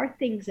there are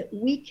things that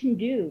we can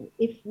do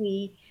if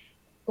we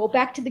go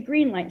back to the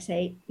green light,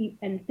 say,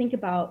 and think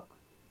about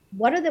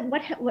what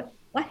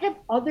have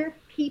other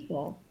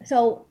people.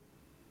 So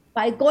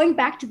by going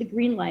back to the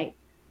green light,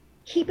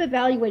 keep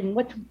evaluating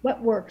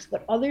what works,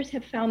 what others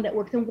have found that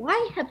works, and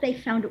why have they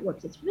found it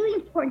works. It's really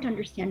important to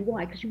understand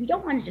why, because we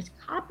don't want to just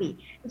copy.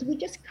 Because we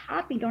just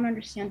copy, don't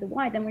understand the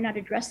why, then we're not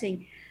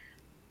addressing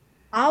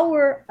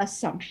our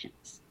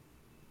assumptions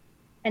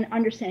and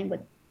understanding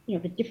what,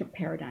 the different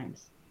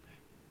paradigms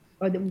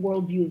or the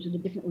worldviews or the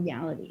different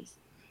realities.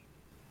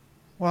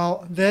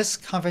 Well, this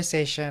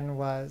conversation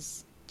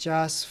was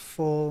just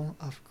full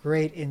of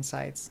great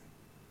insights.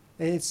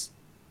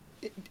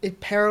 It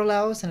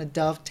parallels and it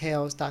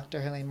dovetails Dr.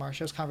 Helene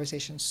Marshall's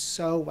conversation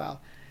so well.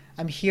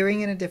 I'm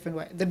hearing in a different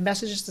way. The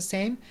message is the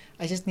same.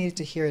 I just needed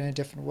to hear it in a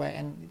different way.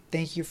 And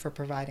thank you for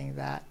providing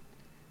that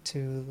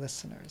to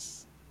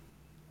listeners.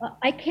 Well,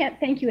 I can't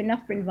thank you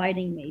enough for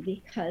inviting me,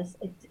 because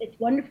it's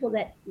wonderful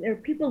that there are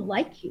people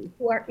like you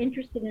who are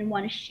interested and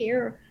want to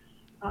share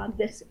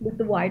this with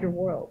the wider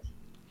world.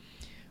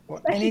 Well,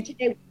 especially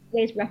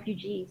today's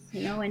refugees,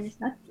 and it's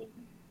not.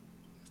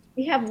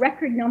 We have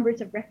record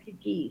numbers of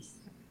refugees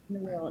in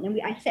the world,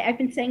 and I've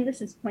been saying this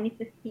since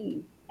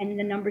 2015, and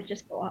the numbers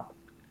just go up.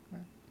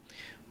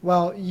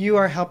 Well, you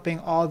are helping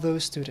all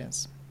those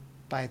students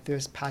by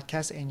this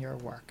podcast and your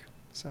work.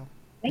 So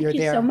thank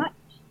you so much.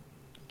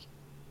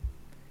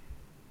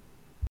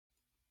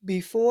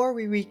 Before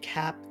we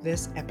recap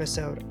this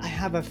episode, I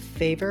have a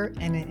favor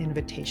and an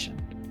invitation.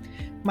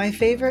 My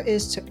favor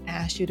is to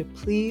ask you to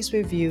please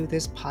review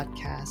this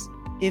podcast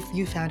if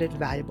you found it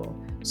valuable,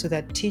 so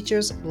that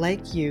teachers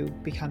like you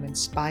become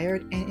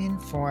inspired and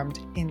informed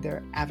in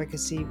their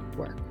advocacy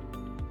work.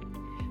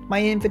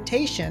 My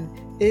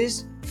invitation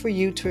is for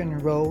you to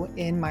enroll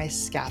in my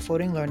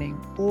scaffolding learning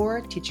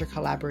or teacher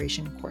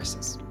collaboration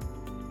courses.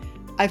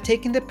 I've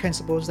taken the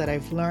principles that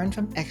I've learned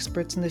from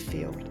experts in the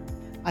field.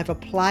 I've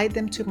applied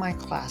them to my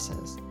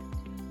classes.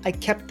 I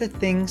kept the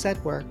things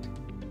that worked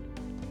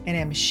and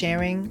am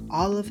sharing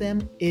all of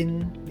them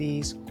in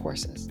these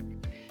courses.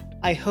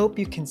 I hope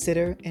you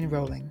consider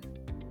enrolling.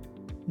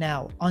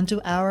 Now, onto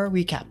our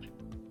recap.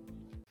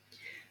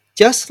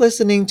 Just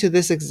listening to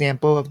this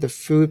example of the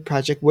food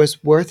project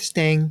was worth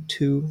staying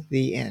to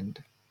the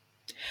end.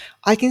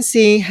 I can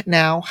see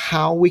now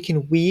how we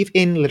can weave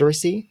in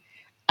literacy,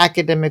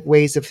 academic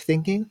ways of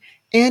thinking,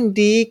 and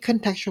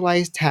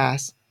decontextualize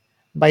tasks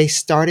by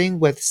starting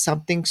with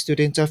something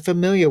students are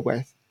familiar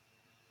with.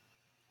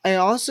 I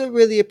also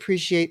really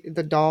appreciate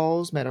the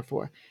dolls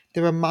metaphor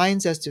that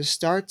reminds us to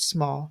start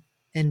small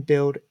and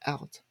build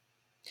out.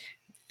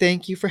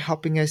 Thank you for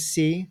helping us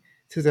see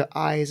through the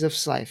eyes of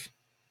life,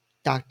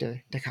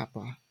 Dr.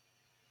 DeCapra.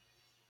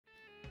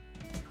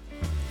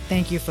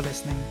 Thank you for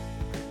listening.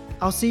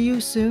 I'll see you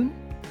soon.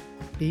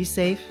 Be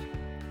safe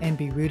and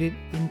be rooted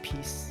in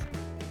peace.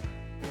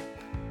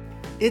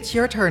 It's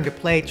your turn to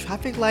play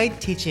traffic light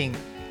teaching.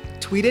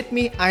 Tweet at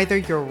me either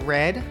your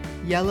red,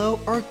 yellow,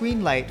 or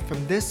green light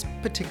from this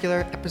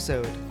particular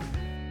episode.